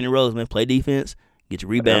roles, man. Happy in their roles, man. Play defense, get your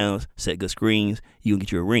rebounds, set good screens. You gonna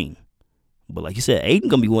get you a ring. But like you said, Ayton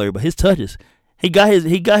gonna be worried about his touches. He got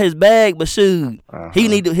his bag, but shoot,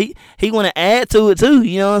 he want to add to it too.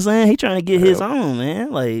 You know what I'm saying? He trying to get his own,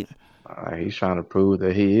 man. Like. He's trying to prove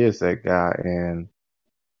that he is that guy, and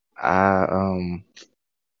I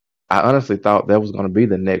honestly thought that was going to be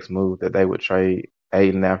the next move, that they would trade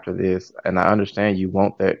Ayton after this. And I understand you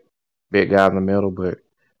want that big guy in the middle, but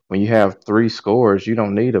when you have 3 scorers, you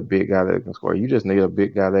don't need a big guy that can score. You just need a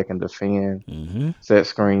big guy that can defend, set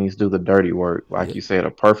screens, do the dirty work. Like you said,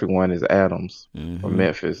 a perfect one is Adams from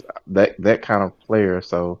Memphis. That kind of player.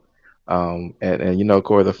 So. And you know,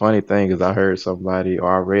 Cory, the funny thing is I heard somebody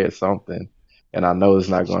or I read something, and I know it's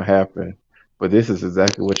not going to happen, but this is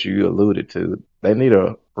exactly what you alluded to. They need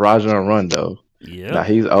a Rajon Rondo. Yeah. Now,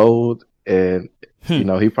 he's old, and, you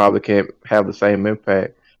know, he probably can't have the same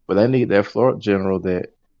impact, but they need that floor general that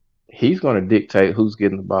he's going to dictate who's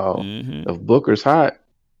getting the ball. If Booker's hot,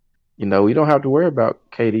 you know, we don't have to worry about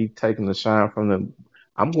KD taking the shine from them.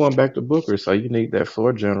 I'm going back to Booker, so you need that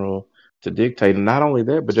floor general to dictate, and not only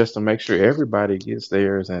that, but just to make sure everybody gets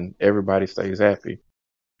theirs and everybody stays happy.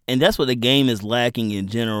 And that's what the game is lacking in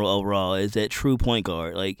general overall, is that true point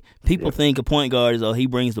guard. Like, people think a point guard is, he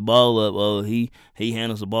brings the ball up, he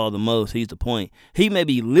handles the ball the most, he's the point. He may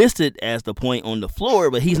be listed as the point on the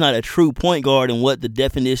floor, but he's not a true point guard and what the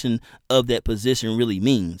definition of that position really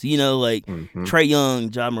means. You know, like Trae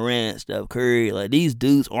Young, Ja Morant, Steph Curry, like, these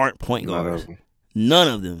dudes aren't point guards. None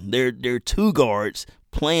of them. They're 2 guards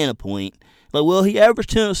playing a point. Like, well, he averaged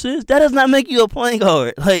 10 assists. That does not make you a point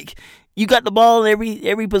guard. Like, you got the ball in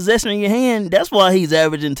every possession in your hand. That's why he's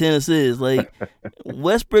averaging 10 assists. Like,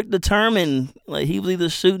 Westbrook determined, like, he was either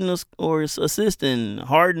shooting or assisting.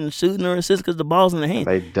 Harden shooting or assisting because the ball's in the hand.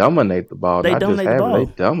 They dominate the ball. They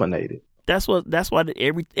dominate it. That's why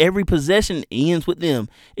every possession ends with them,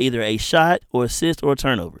 either a shot or assist or a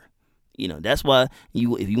turnover. You know, that's why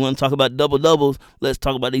if you want to talk about double doubles, let's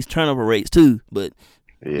talk about these turnover rates too. But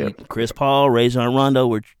Chris Paul, Rajon Rondo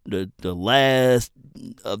were the last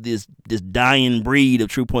of this dying breed of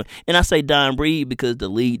true point. And I say dying breed because the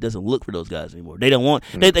league doesn't look for those guys anymore. They don't want.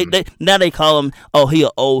 They now they call him, he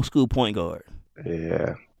an old school point guard.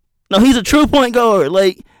 Yeah. No, he's a true point guard.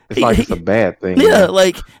 Like, it's a bad thing. Yeah, man.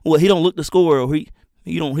 Like, well, he don't look to score, or he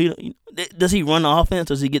don't. Does he run the offense?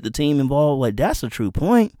 Does he get the team involved? Like, that's a true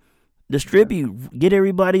point. Distribute, get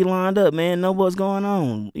everybody lined up, man. Know what's going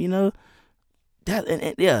on, you know.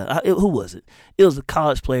 Who was it? It was a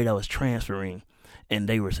college player that was transferring, and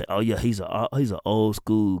they were saying, he's an old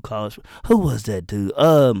school college. Who was that dude?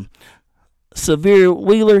 Severe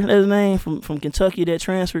Wheeler, that's his name, from Kentucky that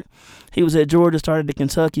transferred. He was at Georgia, started at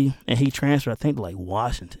Kentucky, and he transferred, I think, to like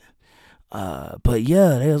Washington. But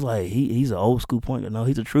yeah, they was like, he's an old school point guard. No,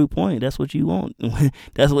 he's a true point. That's what you want.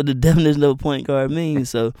 That's what the definition of a point guard means.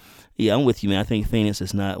 So yeah, I'm with you, man. I think Phoenix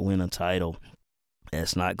is not win a title.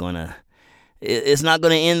 It's not gonna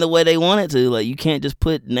end the way they want it to. Like, you can't just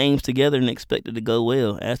put names together and expect it to go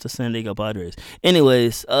well. Ask the San Diego Padres.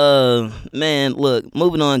 Anyways, man, look,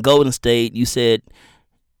 moving on. Golden State. You said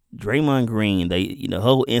Draymond Green. The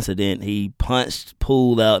whole incident. He punched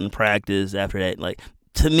Poole out in practice. After that, like,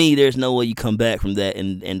 to me, there's no way you come back from that.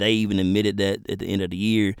 And they even admitted that at the end of the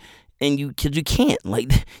year. And you can't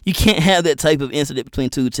have that type of incident between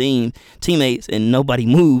two teammates and nobody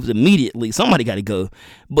moves immediately. Somebody got to go.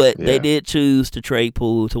 But they did choose to trade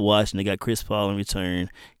Poole to Washington. They got Chris Paul in return.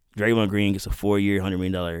 Draymond Green gets a 4-year, $100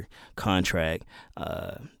 million contract.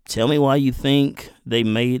 Tell me why you think they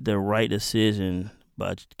made the right decision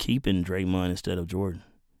by keeping Draymond instead of Jordan.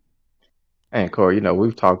 And Cory,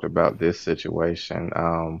 we've talked about this situation.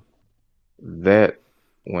 That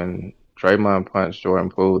when Draymond punched Jordan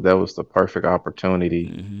Poole, that was the perfect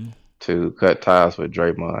opportunity to cut ties with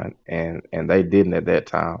Draymond, and they didn't at that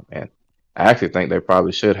time. And I actually think they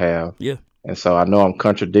probably should have. Yeah. And so I know I'm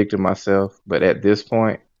contradicting myself, but at this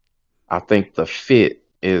point, I think the fit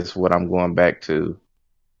is what I'm going back to.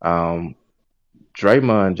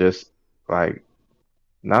 Draymond just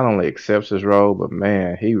not only accepts his role, but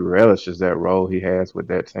man, he relishes that role he has with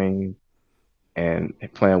that team and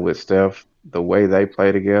playing with Steph, the way they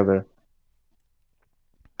play together.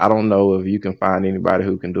 I don't know if you can find anybody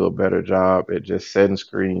who can do a better job at just setting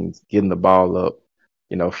screens, getting the ball up,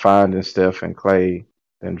 finding Steph and Clay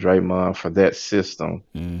than Draymond for that system.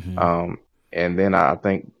 And then I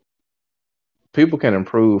think people can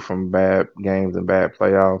improve from bad games and bad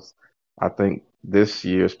playoffs. I think this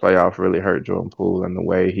year's playoff really hurt Jordan Poole and the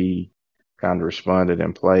way he kind of responded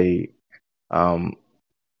and played. And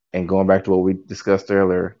going back to what we discussed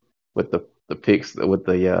earlier with the picks, with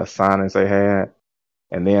the signings they had,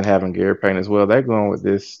 and then having Gary Payton as well, they're going with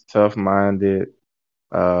this tough-minded,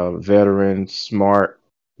 veteran, smart,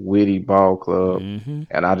 witty ball club.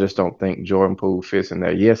 And I just don't think Jordan Poole fits in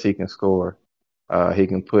there. Yes, he can score. He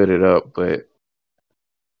can put it up, but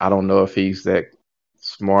I don't know if he's that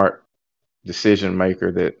smart decision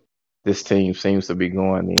maker that this team seems to be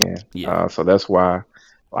going in. So that's why,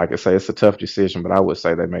 like I say, it's a tough decision, but I would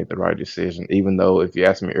say they made the right decision. Even though if you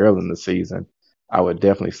asked me early in the season, I would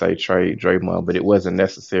definitely say trade Draymond, but it wasn't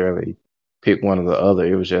necessarily pick one or the other.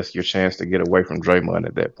 It was just your chance to get away from Draymond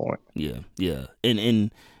at that point. Yeah.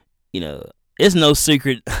 And it's no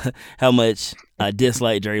secret how much I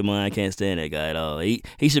dislike Draymond. I can't stand that guy at all. He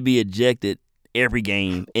should be ejected every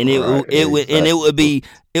game, and it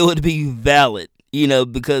would be valid,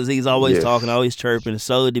 because he's always talking, always chirping,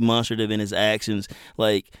 so demonstrative in his actions.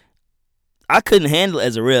 Like, I couldn't handle it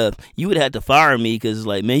as a ref. You would have to fire me because,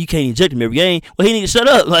 man, you can't eject him every game. Well, he need to shut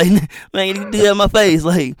up. Like, man, you do that in my face.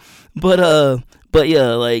 Like, but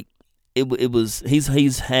yeah, like it was.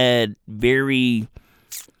 He's had very,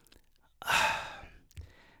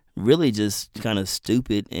 really just kind of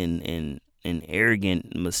stupid and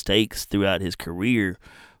arrogant mistakes throughout his career,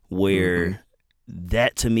 where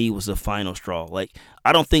that to me was the final straw. Like,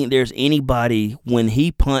 I don't think there's anybody, when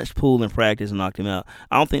he punched Poole in practice and knocked him out,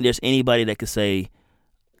 I don't think there's anybody that could say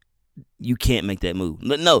you can't make that move.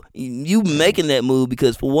 No, you making that move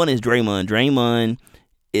because, for one, is Draymond. Draymond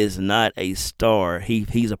is not a star.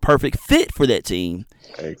 He's a perfect fit for that team.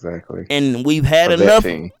 Exactly. And we've had enough.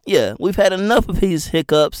 Yeah, we've had enough of his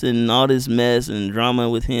hiccups and all this mess and drama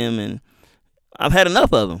with him, and I've had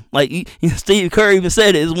enough of him. Like, Steve Kerr even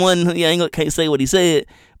said it. It's one, can't say what he said,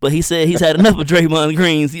 but he said he's had enough of Draymond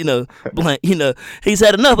Green's, he's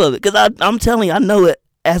had enough of it. Because I'm telling you, I know it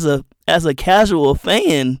as a casual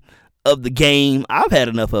fan of the game, I've had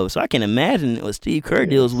enough of it. So I can imagine what Steve Kerr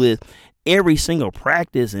deals with every single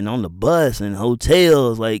practice and on the bus and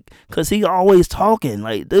hotels, like, because he always talking.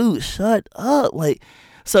 Like, dude, shut up. Like,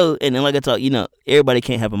 so, and then like I talk, everybody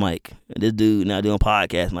can't have a mic. This dude now doing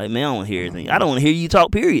podcasts, I'm like, man, I don't want to hear anything. I don't want to hear you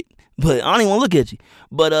talk, period. But I don't even want to look at you.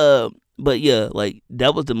 But yeah, like,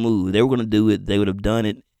 that was the move. They were gonna do it. They would have done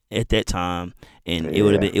it at that time, and it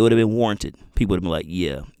would have been warranted. People would have been like,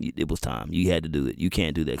 yeah, it was time. You had to do it. You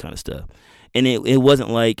can't do that kind of stuff. And it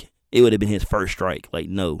wasn't like it would have been his first strike. Like,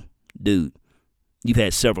 no, dude, you've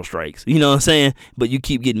had several strikes. You know what I'm saying? But you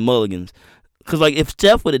keep getting mulligans. Because, like, if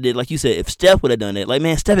Steph would have did, like you said, if Steph would have done that, like,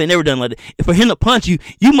 man, Steph ain't never done like that. If for him to punch you,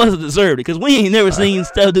 you must have deserved it. Because we ain't never seen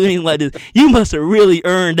Steph do anything like this. You must have really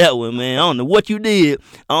earned that one, man. I don't know what you did.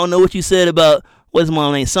 I don't know what you said about, what's his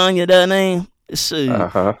mom name? Sonya, that name?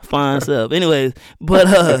 Shoot, fine stuff. Anyways,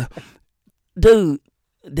 but, dude,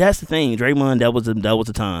 that's the thing. Draymond, that was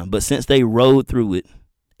the time. But since they rode through it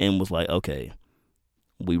and was like, okay,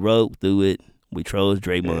 we rode through it. We chose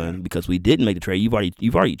Draymond because we didn't make the trade.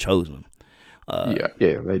 You've already chosen him.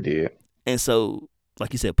 Yeah, they did. And so,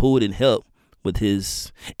 like you said, Poole didn't help with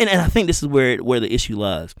his, and I think this is where the issue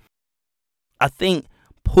lies. I think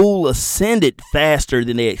Poole ascended faster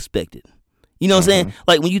than they expected. You know what I'm saying?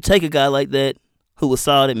 Like, when you take a guy like that who was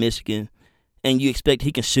solid at Michigan, and you expect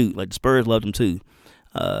he can shoot, like the Spurs loved him too,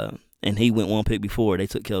 and he went one pick before they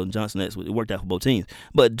took Keldon Johnson. It worked out for both teams.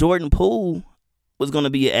 But Jordan Poole was going to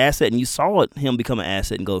be an asset, and you saw him become an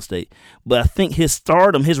asset in Golden State. But I think his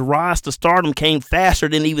rise to stardom came faster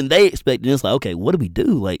than even they expected. And it's like, okay, what do we do?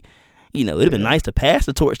 Like, it'd have been nice to pass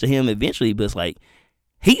the torch to him eventually, but it's like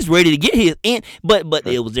he's ready to get his in. But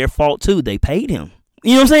it was their fault too. They paid him.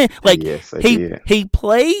 You know what I'm saying? Like, yes, he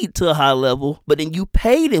played to a high level, but then you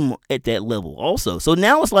paid him at that level also. So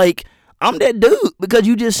now it's like, I'm that dude because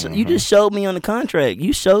you just showed me on the contract.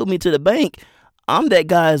 You showed me to the bank. I'm that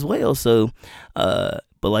guy as well. So, but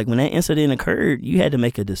like when that incident occurred, you had to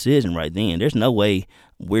make a decision right then. There's no way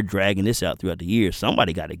we're dragging this out throughout the year.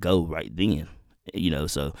 Somebody got to go right then.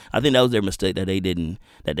 So I think that was their mistake that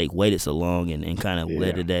they waited so long and kind of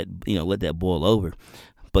let that boil over.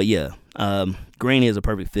 But yeah, Green is a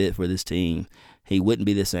perfect fit for this team. He wouldn't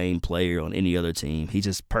be the same player on any other team. He's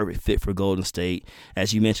just perfect fit for Golden State.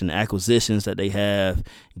 As you mentioned, the acquisitions that they have,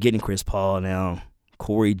 getting Chris Paul now,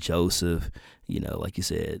 Cory Joseph, like you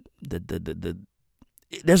said,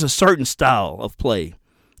 there's a certain style of play.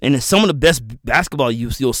 And it's some of the best basketball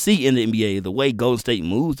you'll see in the NBA. The way Golden State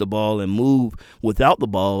moves the ball and move without the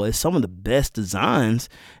ball is some of the best designs.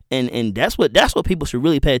 And that's what people should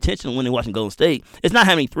really pay attention to when they're watching Golden State. It's not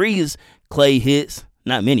how many threes Clay hits,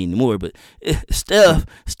 not many anymore, but Steph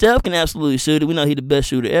can absolutely shoot it. We know he's the best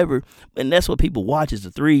shooter ever, and that's what people watch is the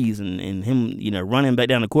threes and him, running back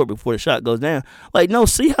down the court before the shot goes down. Like, no,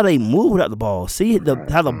 see how they move without the ball. See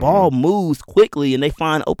how the ball moves quickly and they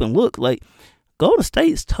find open look. Like, Golden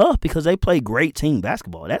State's tough because they play great team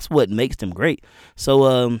basketball. That's what makes them great.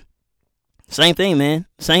 So, same thing, man.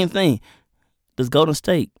 Same thing. Does Golden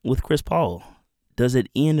State with Chris Paul, does it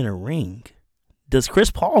end in a ring? Does Chris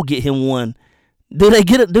Paul get him one? Do they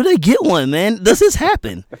get one, man? Does this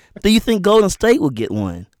happen? Do you think Golden State will get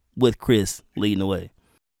one with Chris leading the way?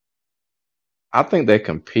 I think they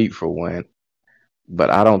compete for one, but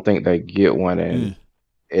I don't think they get one. And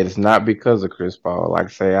it's not because of Chris Paul. Like I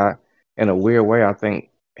say, in a weird way, I think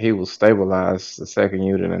he will stabilize the second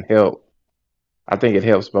unit and help. I think it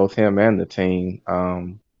helps both him and the team.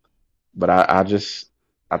 But I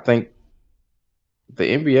think the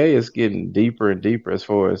NBA is getting deeper and deeper as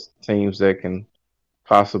far as teams that can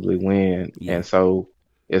possibly win. Yeah. And so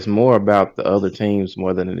it's more about the other teams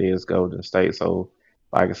more than it is Golden State. So,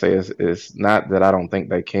 like I say, it's not that I don't think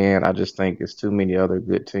they can. I just think it's too many other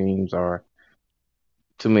good teams or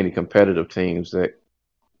too many competitive teams that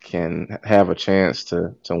can have a chance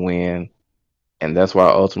to win. And that's why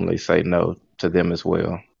I ultimately say no to them as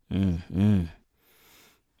well. I'm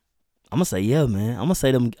going to say yeah, man. I'm going to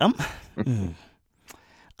say them. I'm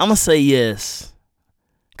going to say yes.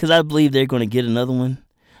 Because I believe they're going to get another one.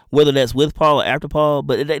 Whether that's with Paul or after Paul.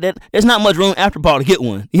 But there's not much room after Paul to get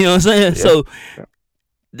one. You know what I'm saying? Yeah. So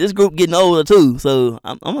this group getting older too. So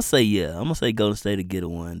I'm going to say yeah. I'm going to say Golden State to get a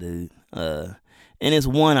one, dude. And it's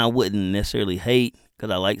one I wouldn't necessarily hate.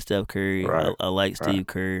 Because I like Steph Curry. Right. I like Steve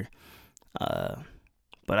Kerr.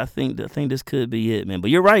 But I think this could be it, man. But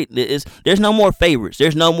you're right. There's no more favorites.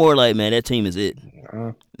 There's no more like, man, that team is it.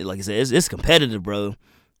 Like I said, it's competitive, bro.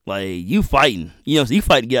 Like, you fighting. You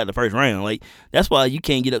fighting to get out the first round. Like, that's why you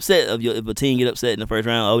can't get upset if a team get upset in the first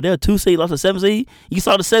round. Oh, they're 2 seed, lost to 7 seed. You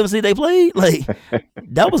saw the 7 seed they played? Like,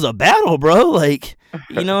 that was a battle, bro. Like,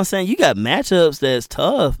 you know what I'm saying? You got matchups that's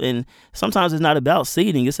tough. And sometimes it's not about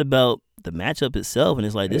seeding. It's about the matchup itself. And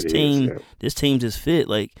it's like, this team just fit.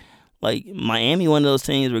 Like Miami, one of those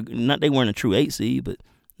teams, they weren't a true 8 seed, but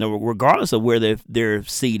regardless of where they're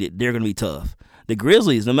seeded, they're going to be tough. The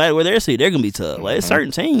Grizzlies, no matter where they're seeded, they're going to be tough. Like,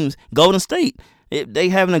 certain teams, Golden State, they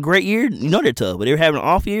having a great year, they're tough. But they're having an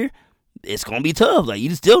off year, it's going to be tough. Like,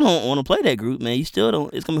 you still don't want to play that group, man. You still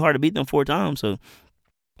don't. It's going to be hard to beat them 4 times. So,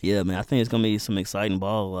 yeah, man, I think it's going to be some exciting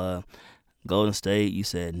ball. Golden State, you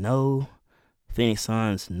said no. Phoenix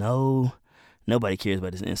Suns, no. Nobody cares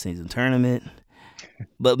about this in-season tournament.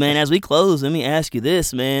 But, man, as we close, let me ask you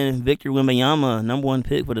this, man. Victor Wembanyama, number 1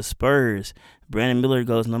 pick for the Spurs. Brandon Miller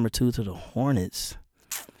goes number 2 to the Hornets.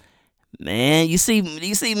 Man, you see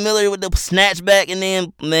Miller with the snatch back and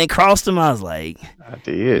then, man, crossed him. I was like, I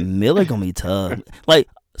did. Miller going to be tough. Like,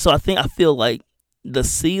 so I feel like the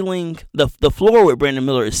ceiling, the floor with Brandon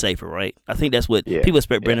Miller is safer, right? I think that's what people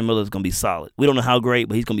expect. Brandon Miller is going to be solid. We don't know how great,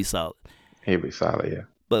 but he's going to be solid. He'll be solid, yeah.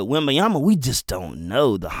 But Wembanyama, we just don't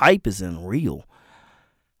know. The hype isn't real.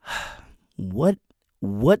 What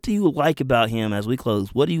do you like about him as we close?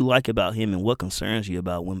 What do you like about him and what concerns you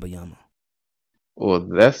about Wembanyama? Well,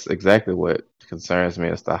 that's exactly what concerns me.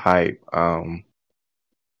 It's the hype.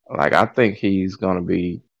 Like, I think he's gonna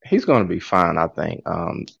be fine. I think.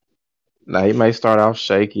 Now he may start off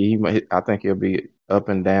shaky. I think he'll be up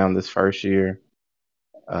and down this first year.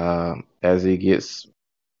 As he gets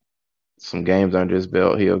some games under his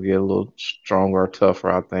belt, he'll get a little stronger,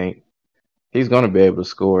 tougher. I think he's going to be able to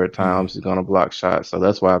score at times. He's going to block shots, so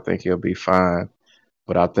that's why I think he'll be fine.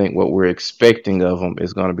 But I think what we're expecting of him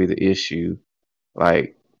is going to be the issue.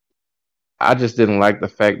 Like, I just didn't like the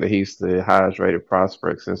fact that he's the highest rated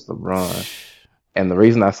prospect since LeBron. And the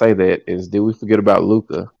reason I say that is, did we forget about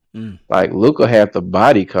Luka? Like, Luka had the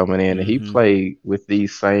body coming in, and he played with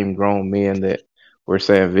these same grown men that we're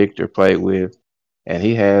saying Victor played with, and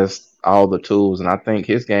he has all the tools. And I think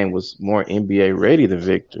his game was more NBA ready than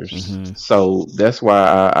Victor's. So that's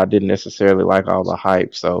why I didn't necessarily like all the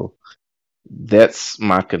hype. So that's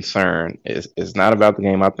my concern. It's not about the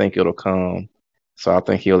game. I think it'll come. So I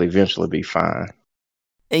think he'll eventually be fine.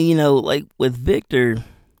 And, like with Victor,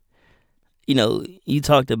 you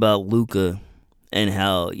talked about Luka and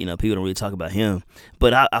how, people don't really talk about him.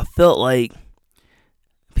 But I felt like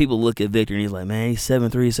people look at Victor and he's like, man, he's 7'3",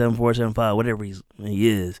 7'4", 7'5", whatever he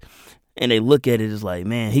is. And they look at it as like,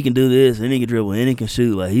 man, he can do this, and he can dribble, and he can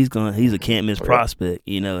shoot. Like, he's a can't-miss prospect,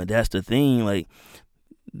 and that's the thing. Like,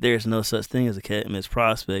 there's no such thing as a can't-miss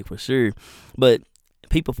prospect for sure. But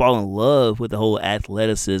people fall in love with the whole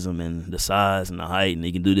athleticism and the size and the height, and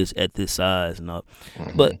he can do this at this size and all.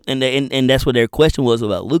 But and that's what their question was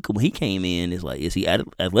about Luka when he came in. Is like, is he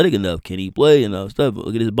athletic enough? Can he play and all stuff?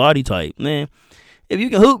 Look at his body type, man. If you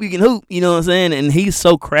can hoop, you can hoop. You know what I'm saying? And he's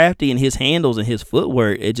so crafty in his handles and his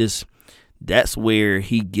footwork. That's where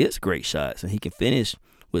he gets great shots, and he can finish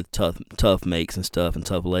with tough makes and stuff and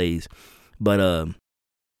tough lays. But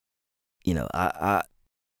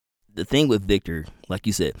the thing with Victor, like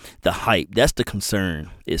you said, the hype. That's the concern.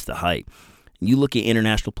 It's the hype. You look at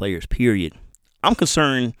international players, period. I'm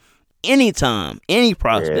concerned anytime, any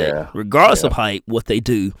prospect, regardless of hype, what they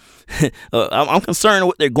do. I'm concerned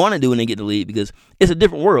what they're going to do when they get the league, because it's a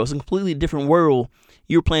different world. It's a completely different world.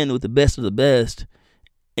 You're playing with the best of the best,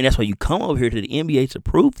 and that's why you come over here to the NBA to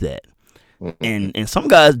prove that. And some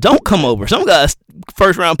guys don't come over. Some guys,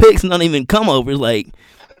 first-round picks, don't even come over. It's like,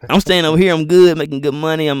 I'm staying over here. I'm good, making good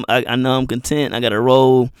money. I know I'm content. I got a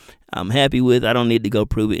role I'm happy with. I don't need to go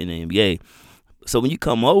prove it in the NBA. So when you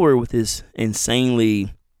come over with this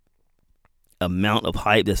insanely amount of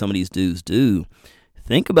hype that some of these dudes do,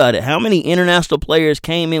 think about it. How many international players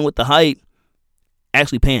came in with the hype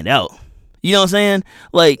actually panned out? You know what I'm saying?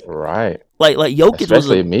 Like, right. Like Jokic,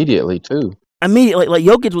 especially immediately too. Immediately, like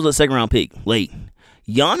Jokic was a second-round pick late.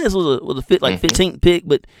 Giannis was a 15th pick,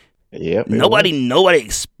 but nobody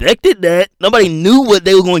expected that. Nobody knew what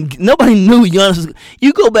they were going. Nobody knew Giannis was.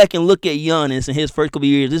 You go back and look at Giannis in his first couple of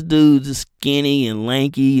years. This dude's just skinny and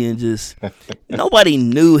lanky, and just nobody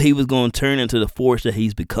knew he was going to turn into the force that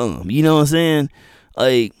he's become. You know what I'm saying?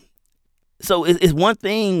 Like, so it's one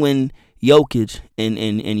thing when Jokic and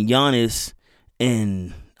Giannis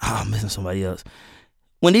and I'm missing somebody else.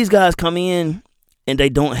 When these guys come in and they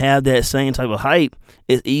don't have that same type of hype,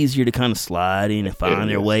 it's easier to kind of slide in and find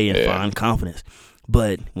their way and find confidence.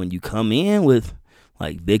 But when you come in with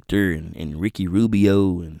like Victor and Ricky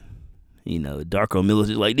Rubio and Darko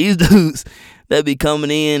Milicic, like these dudes that be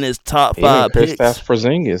coming in as top 5 picks. That's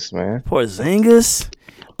Porzingis, man. Porzingis,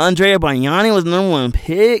 Andrea Bargnani was the number 1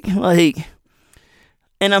 pick. Like,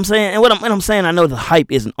 and I'm saying, and what I'm saying, I know the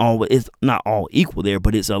hype it's not all equal there,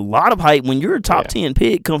 but it's a lot of hype when you're a top 10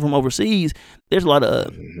 pick, come from overseas. There's a lot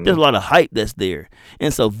of hype that's there,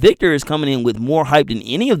 and so Victor is coming in with more hype than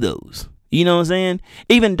any of those. You know what I'm saying?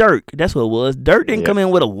 Even Dirk, that's what it was. Dirk didn't come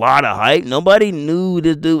in with a lot of hype. Nobody knew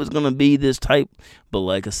this dude was gonna be this type. But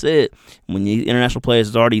like I said, when the international players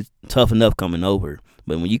is already tough enough coming over,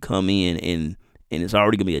 but when you come in and it's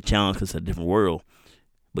already gonna be a challenge because it's a different world.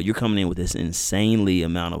 But you're coming in with this insanely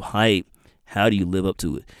amount of hype. How do you live up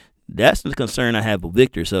to it? That's the concern I have with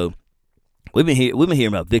Victor. So we've been hearing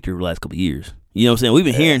about Victor the last couple of years. You know what I'm saying? We've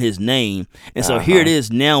been hearing his name, and so here it is.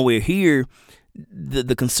 Now we're here.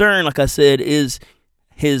 The concern, like I said, is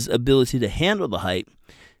his ability to handle the hype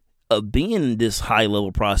of being this high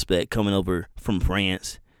level prospect coming over from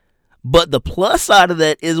France. But the plus side of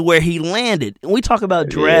that is where he landed. When we talk about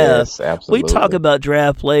draft, we talk about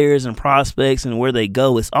draft players and prospects and where they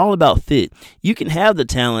go. It's all about fit. You can have the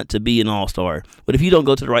talent to be an all-star, but if you don't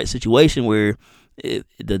go to the right situation where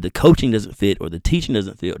the coaching doesn't fit or the teaching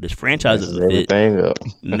doesn't fit or this franchise doesn't fit,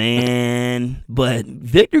 man. But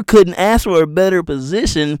Victor couldn't ask for a better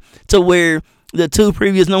position to where the 2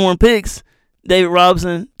 previous number 1 picks, David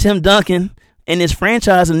Robinson, Tim Duncan, in this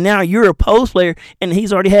franchise, and now you're a post player, and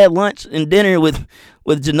he's already had lunch and dinner with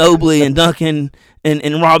Ginobili and Duncan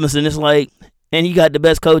and Robinson. It's like, and you got the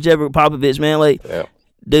best coach ever, Popovich, man. Like,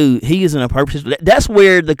 dude, he is in a purpose. That's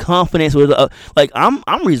where the confidence was. Like I'm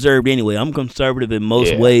reserved anyway. I'm conservative in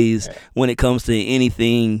most ways when it comes to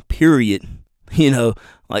anything. Period.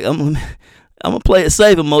 Like I'm gonna play it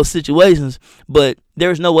safe in most situations. But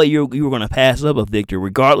there's no way you were gonna pass up a Victor,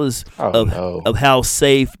 regardless of how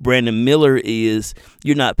safe Brandon Miller is.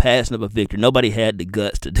 You're not passing up a Victor. Nobody had the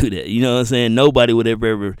guts to do that. You know what I'm saying? Nobody would have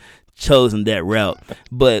ever chosen that route.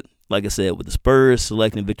 But like I said, with the Spurs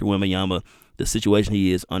selecting Victor Wembanyama, the situation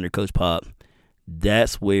he is under Coach Pop,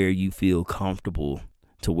 that's where you feel comfortable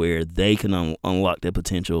to where they can unlock that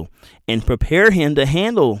potential and prepare him to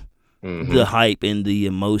handle the hype and the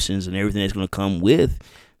emotions and everything that's going to come with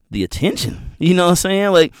the attention. You know what I'm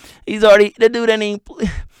saying? Like, that dude ain't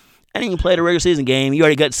even played a regular season game. You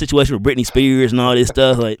already got the situation with Britney Spears and all this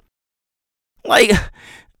stuff. Like,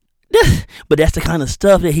 but that's the kind of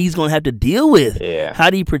stuff that he's going to have to deal with. Yeah. How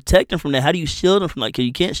do you protect him from that? How do you shield him from that? Because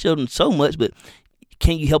you can't shield him so much, but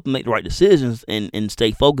can you help him make the right decisions and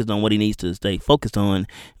stay focused on what he needs to stay focused on,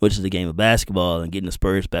 which is the game of basketball and getting the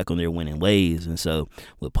Spurs back on their winning ways. And so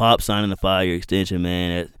with Pop signing the 5-year extension,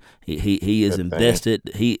 man, he is invested.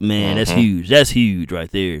 That's huge. That's huge right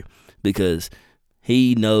there, because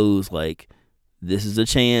he knows, like, this is a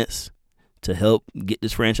chance to help get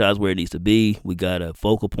this franchise where it needs to be. We got a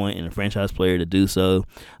focal point and a franchise player to do so,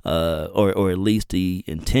 or at least the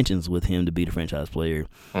intentions with him to be the franchise player.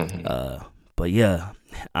 But yeah,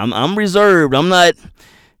 I'm reserved. I'm not,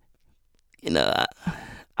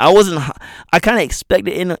 I wasn't. I kind of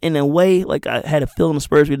expected in a way, like I had a feeling the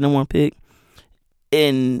Spurs were the number one pick,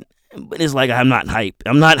 but it's like I'm not hyped.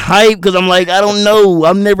 I'm not hyped because I'm like, I don't know.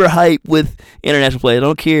 I'm never hyped with international players. I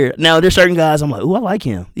don't care. Now there's certain guys I'm like, I like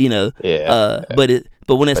him. Yeah. But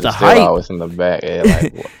when it's the hype, always in the back.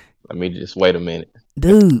 Like, let me just wait a minute.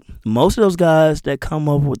 Dude, most of those guys that come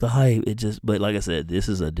up with the hype, but like I said, this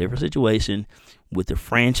is a different situation with the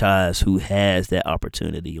franchise who has that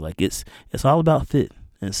opportunity. Like, it's all about fit.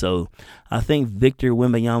 And so I think Victor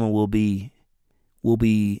Wembanyama will be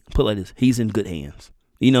put like this. He's in good hands.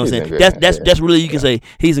 You know what I'm saying? That's really, you can say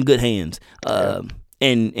he's in good hands.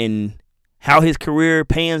 And how his career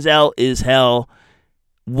pans out is how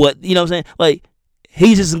what, you know what I'm saying? Like,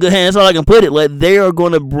 he's just in good hands. That's all I can put it. Like, they are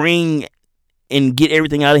going to bring and get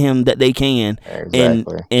everything out of him that they can.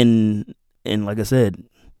 Exactly. And like I said,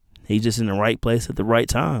 he's just in the right place at the right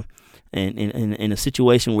time. And in a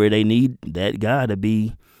situation where they need that guy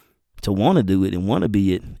to want to do it and want to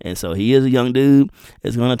be it. And so he is a young dude.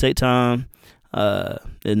 It's going to take time.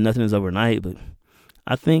 And nothing is overnight, but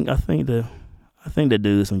I think the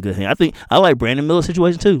dude is in good hands. I like Brandon Miller's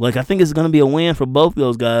situation too. Like, I think it's going to be a win for both of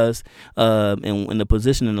those guys, and in the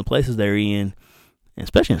position and the places they're in, and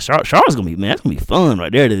especially in Charlotte. Charlotte's gonna be, man, that's gonna be fun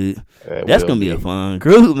right there, dude. That's gonna be a fun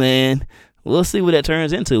group, man. We'll see what that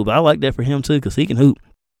turns into, but I like that for him too, because he can hoop.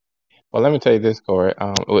 Well, let me tell you this, Cory.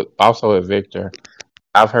 Also with Victor,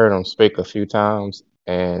 I've heard him speak a few times,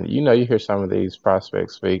 and you hear some of these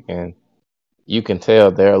prospects speak, and you can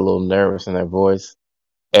tell they're a little nervous in their voice.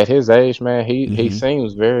 At his age, man, he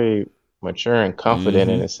seems very mature and confident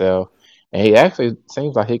in himself, and he actually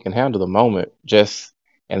seems like he can handle the moment.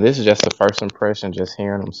 And this is just the first impression, just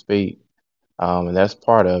hearing him speak, and that's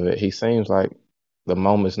part of it. He seems like the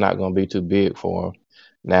moment's not going to be too big for him.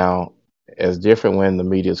 Now, it's different when the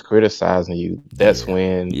media's criticizing you. That's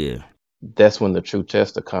when the true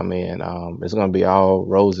test will come in. It's going to be all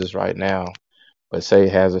roses right now, but say he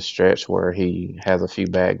has a stretch where he has a few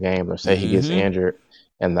bad games, or say he gets injured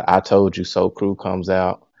and the "I told you so" crew comes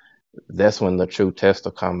out. That's when the true test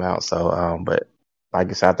will come out. So, but like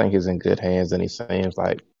I said, I think he's in good hands, and he seems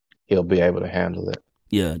like he'll be able to handle it.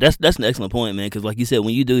 Yeah, that's an excellent point, man. Because like you said,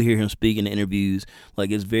 when you do hear him speak in the interviews,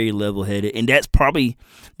 like, it's very level headed, and that's probably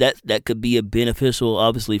that could be a beneficial,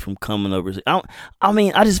 obviously, from coming over.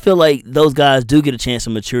 I just feel like those guys do get a chance to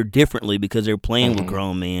mature differently because they're playing with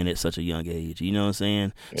grown men at such a young age. You know what I'm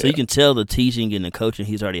saying? Yeah. So you can tell the teaching and the coaching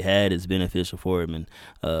he's already had is beneficial for him, and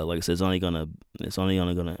like I said, it's only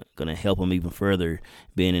gonna help him even further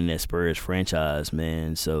being in that Spurs franchise,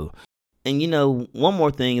 man. So. And, one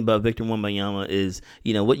more thing about Victor Wembanyama is,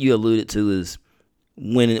 what you alluded to is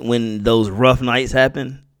when those rough nights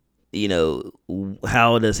happen,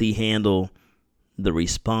 how does he handle the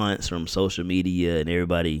response from social media and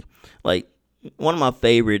everybody? Like, one of my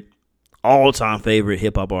all-time favorite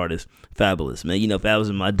hip-hop artists, Fabulous, man. Fabulous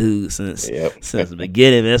is my dude since the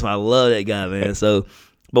beginning, man. That's why I love that guy, man. So,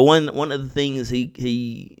 but one of the things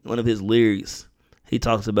one of his lyrics, he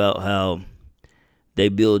talks about how they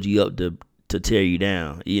build you up to tear you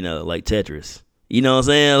down, like Tetris. You know what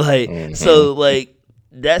I'm saying? Like, so, like,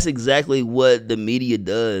 that's exactly what the media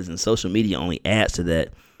does, and social media only adds to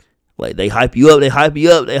that. Like, they hype you up,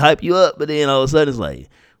 but then all of a sudden it's like,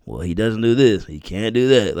 well, he doesn't do this, he can't do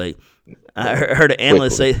that. Like, I heard an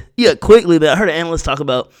analyst say, quickly, but I heard an analyst talk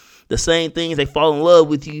about the same things they fall in love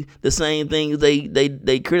with you, the same things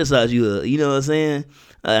they criticize you of. You know what I'm saying?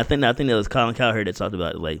 I think that was Colin Cowherd that talked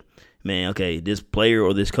about it. Like, man, okay, this player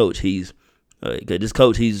or this coach, he's a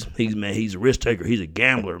risk taker, he's a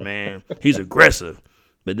gambler, man, he's aggressive.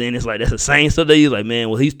 But then it's like, that's the same stuff they use. Like, man,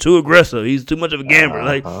 well, he's too aggressive, he's too much of a gambler.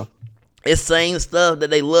 Like, it's same stuff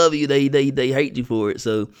that they love you, they hate you for it.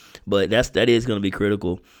 So, but that is going to be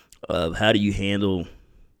critical of how do you handle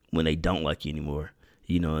when they don't like you anymore.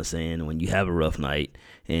 You know what I'm saying? When you have a rough night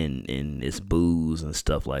and it's booze and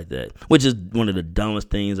stuff like that, which is one of the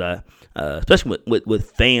dumbest things especially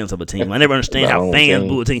with fans of a team. I never understand how fans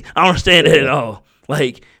boo a team. I don't understand that at all.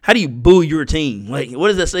 Like, how do you boo your team? Like, what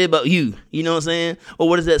does that say about you? You know what I'm saying? Or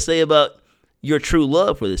what does that say about your true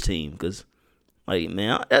love for this team? Because, like,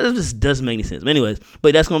 man, that just doesn't make any sense. But anyways,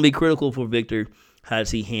 that's going to be critical for Victor. How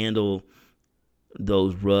does he handle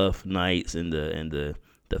those rough nights and the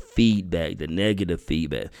feedback, the negative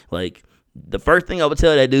feedback? Like, the first thing I would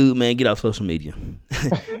tell that dude, man, get off social media.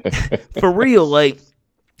 For real. Like,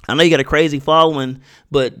 I know you got a crazy following,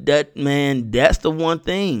 but that's the one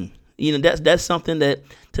thing. You know, that's something that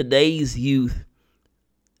today's youth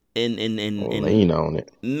and lean on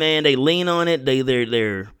it. Man, they lean on it.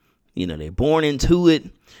 They're born into it.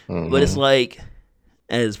 Mm-hmm. But it's like,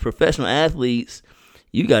 as professional athletes,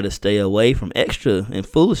 you got to stay away from extra and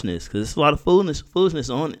foolishness, because there's a lot of foolishness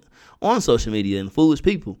on social media and foolish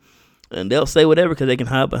people, and they'll say whatever because they can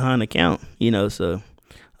hide behind an account, you know. So,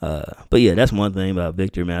 but yeah, that's one thing about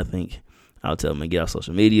Victor, man. I think I'll tell him to get off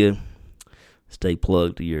social media, stay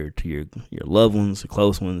plugged to your loved ones, the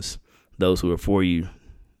close ones, those who are for you,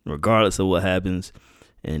 regardless of what happens,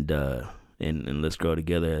 and let's grow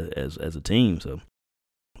together as a team. So,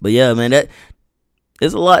 but yeah, man,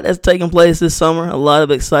 there's a lot that's taking place this summer, a lot of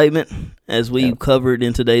excitement, as we covered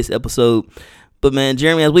in today's episode. But, man,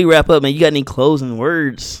 Jeremy, as we wrap up, man, you got any closing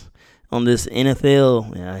words on this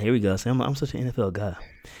NFL? Yeah, here we go. See, I'm such an NFL guy.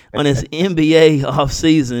 On this NBA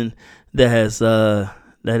offseason that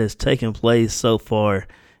has taken place so far,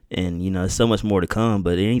 and, you know, there's so much more to come.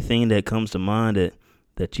 But anything that comes to mind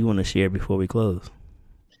that you want to share before we close?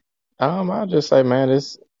 I'll just say, man,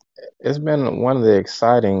 it's been one of the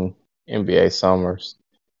exciting NBA summers.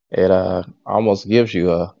 It almost gives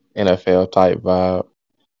you a NFL type vibe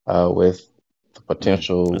with the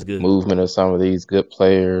potential movement of some of these good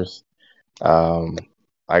players. Like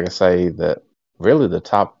I say, really the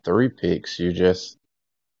top 3 picks, you're just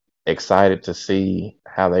excited to see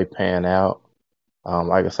how they pan out.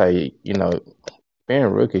 Like I say, you know, being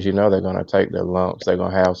rookies, you know they're going to take their lumps. They're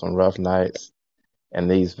going to have some rough nights. And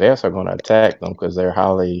these vets are going to attack them because they're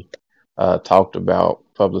highly talked about,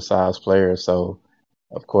 publicized players. So,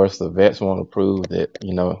 of course, the vets want to prove that,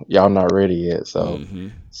 you know, y'all not ready yet. So,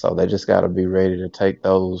 so they just got to be ready to take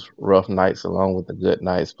those rough nights along with the good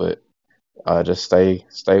nights. But just stay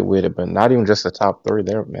with it. But not even just the top 3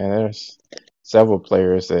 there, man. There's several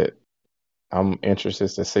players that I'm interested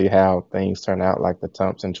to see how things turn out, like the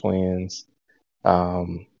Thompson twins.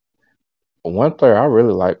 One player I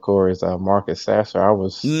really like, Cory, is Marcus Sasser. I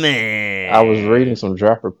was reading some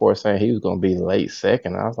draft reports saying he was going to be late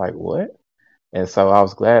second. I was like, what? And so I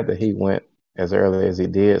was glad that he went as early as he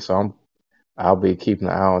did. So I'll be keeping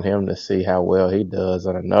an eye on him to see how well he does.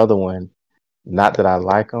 And another one, not that I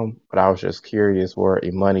like him, but I was just curious where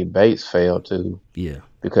Imani Bates fell to. Yeah.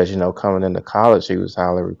 Because, you know, coming into college, he was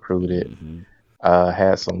highly recruited.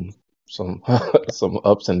 Had some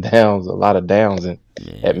ups and downs, a lot of downs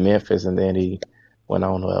at Memphis, and then he went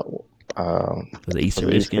on to Eastern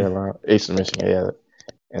Michigan, yeah.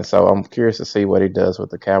 And so I'm curious to see what he does with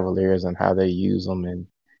the Cavaliers and how they use him, and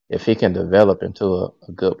if he can develop into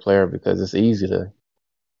a good player, because it's easy to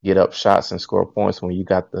get up shots and score points when you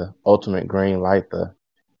got the ultimate green light. I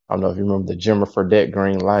don't know if you remember the Jimmer Fredette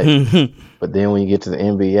green light, but then when you get to the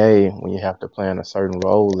NBA, when you have to play in a certain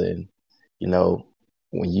role, and you know,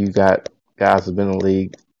 when you got guys who've been in the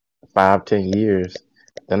league 5-10 years,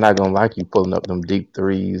 they're not gonna like you pulling up them deep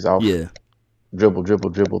threes off dribble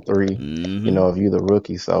 3. You know, if you're the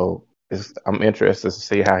rookie. So I'm interested to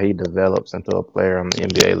see how he develops into a player on the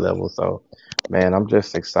NBA level. So, man, I'm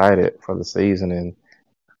just excited for the season, and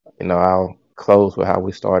you know, I'll close with how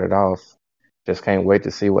we started off. Just can't wait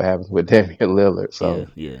to see what happens with Damian Lillard. So,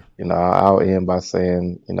 you know, I'll end by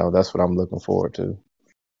saying, you know, that's what I'm looking forward to.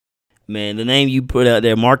 Man, the name you put out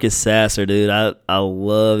there, Marcus Sasser, dude, I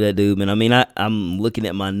love that dude, man. I mean, I'm looking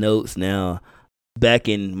at my notes now. Back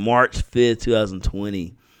in March 5th,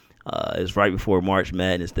 2020, It was right before March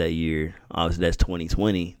Madness that year. Obviously, that's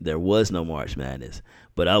 2020. There was no March Madness.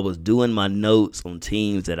 But I was doing my notes on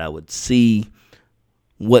teams that I would see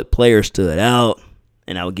what players stood out,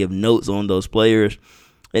 and I would give notes on those players.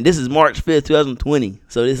 And this is March 5th, 2020.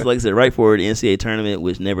 So this is, like I said, right for the NCAA tournament,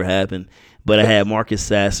 which never happened. But I had Marcus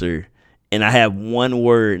Sasser, and I have one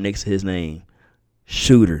word next to his name,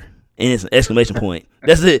 shooter. And it's an exclamation point.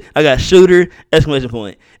 That's it. I got shooter, exclamation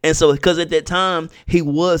point. And so, because at that time, he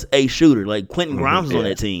was a shooter. Like, Quentin Grimes was on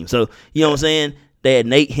that team. So, you know what I'm saying? They had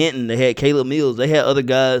Nate Hinton. They had Caleb Mills. They had other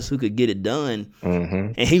guys who could get it done.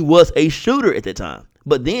 And he was a shooter at that time.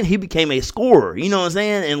 But then he became a scorer. You know what I'm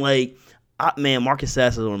saying? And, like, Marcus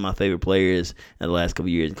Sasser is one of my favorite players in the last couple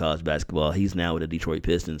of years in college basketball. He's now with the Detroit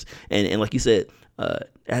Pistons. And like you said,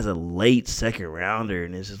 as a late second rounder,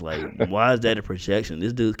 and it's just like, why is that a projection?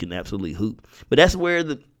 This dude can absolutely hoop. But that's what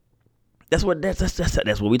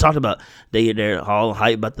we talked about. They're all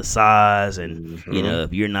hype about the size, and you know,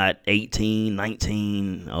 if you're not 18,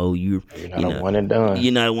 19, you're not a one and done.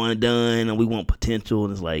 You're not a one and done, and we want potential.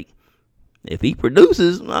 And it's like, if he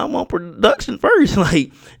produces, I want production first.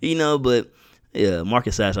 Like, you know, but yeah,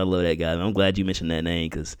 Marcus Sasser, I love that guy. I'm glad you mentioned that name,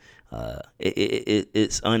 because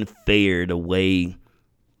it's unfair the way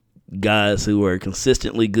guys who are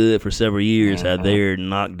consistently good for several years have their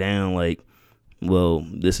knocked down. Like, well,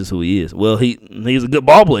 this is who he is. Well, he's a good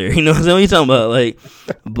ball player. You know what I'm talking about? Like,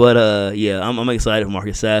 but yeah, I'm excited for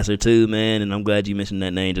Marcus Sasser too, man, and I'm glad you mentioned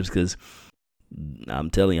that name, just because I'm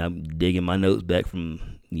telling you, I'm digging my notes back from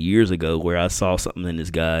years ago where I saw something in this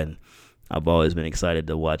guy, and I've always been excited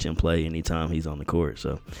to watch him play anytime he's on the court.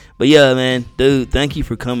 So, but yeah, man, dude, thank you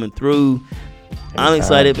for coming through. I'm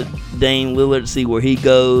excited for Dame Lillard to see where he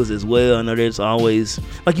goes as well. I know there's always,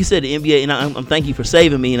 like you said, the NBA, and I'm thank you for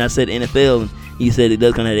saving me. And I said NFL, and you said it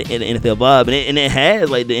does kind of have an NFL vibe, and it has.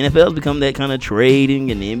 Like, the NFL's become that kind of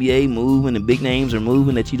trading, and the NBA moving, and big names are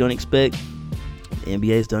moving that you don't expect. The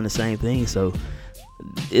NBA's done the same thing, so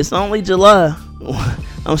it's only July.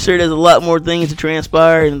 I'm sure there's a lot more things to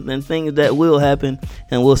transpire and things that will happen,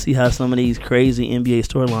 and we'll see how some of these crazy NBA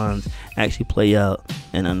storylines actually play out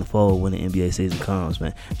and unfold when the NBA season comes,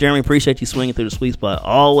 man. Jeremy, appreciate you swinging through the sweet spot.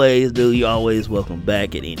 Always, dude. You're always welcome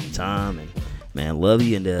back at any time, and man, love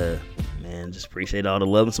you, and man, just appreciate all the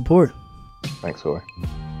love and support. Thanks, Cory.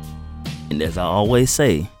 And as I always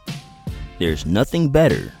say, there's nothing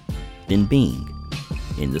better than being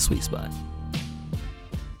in the sweet spot.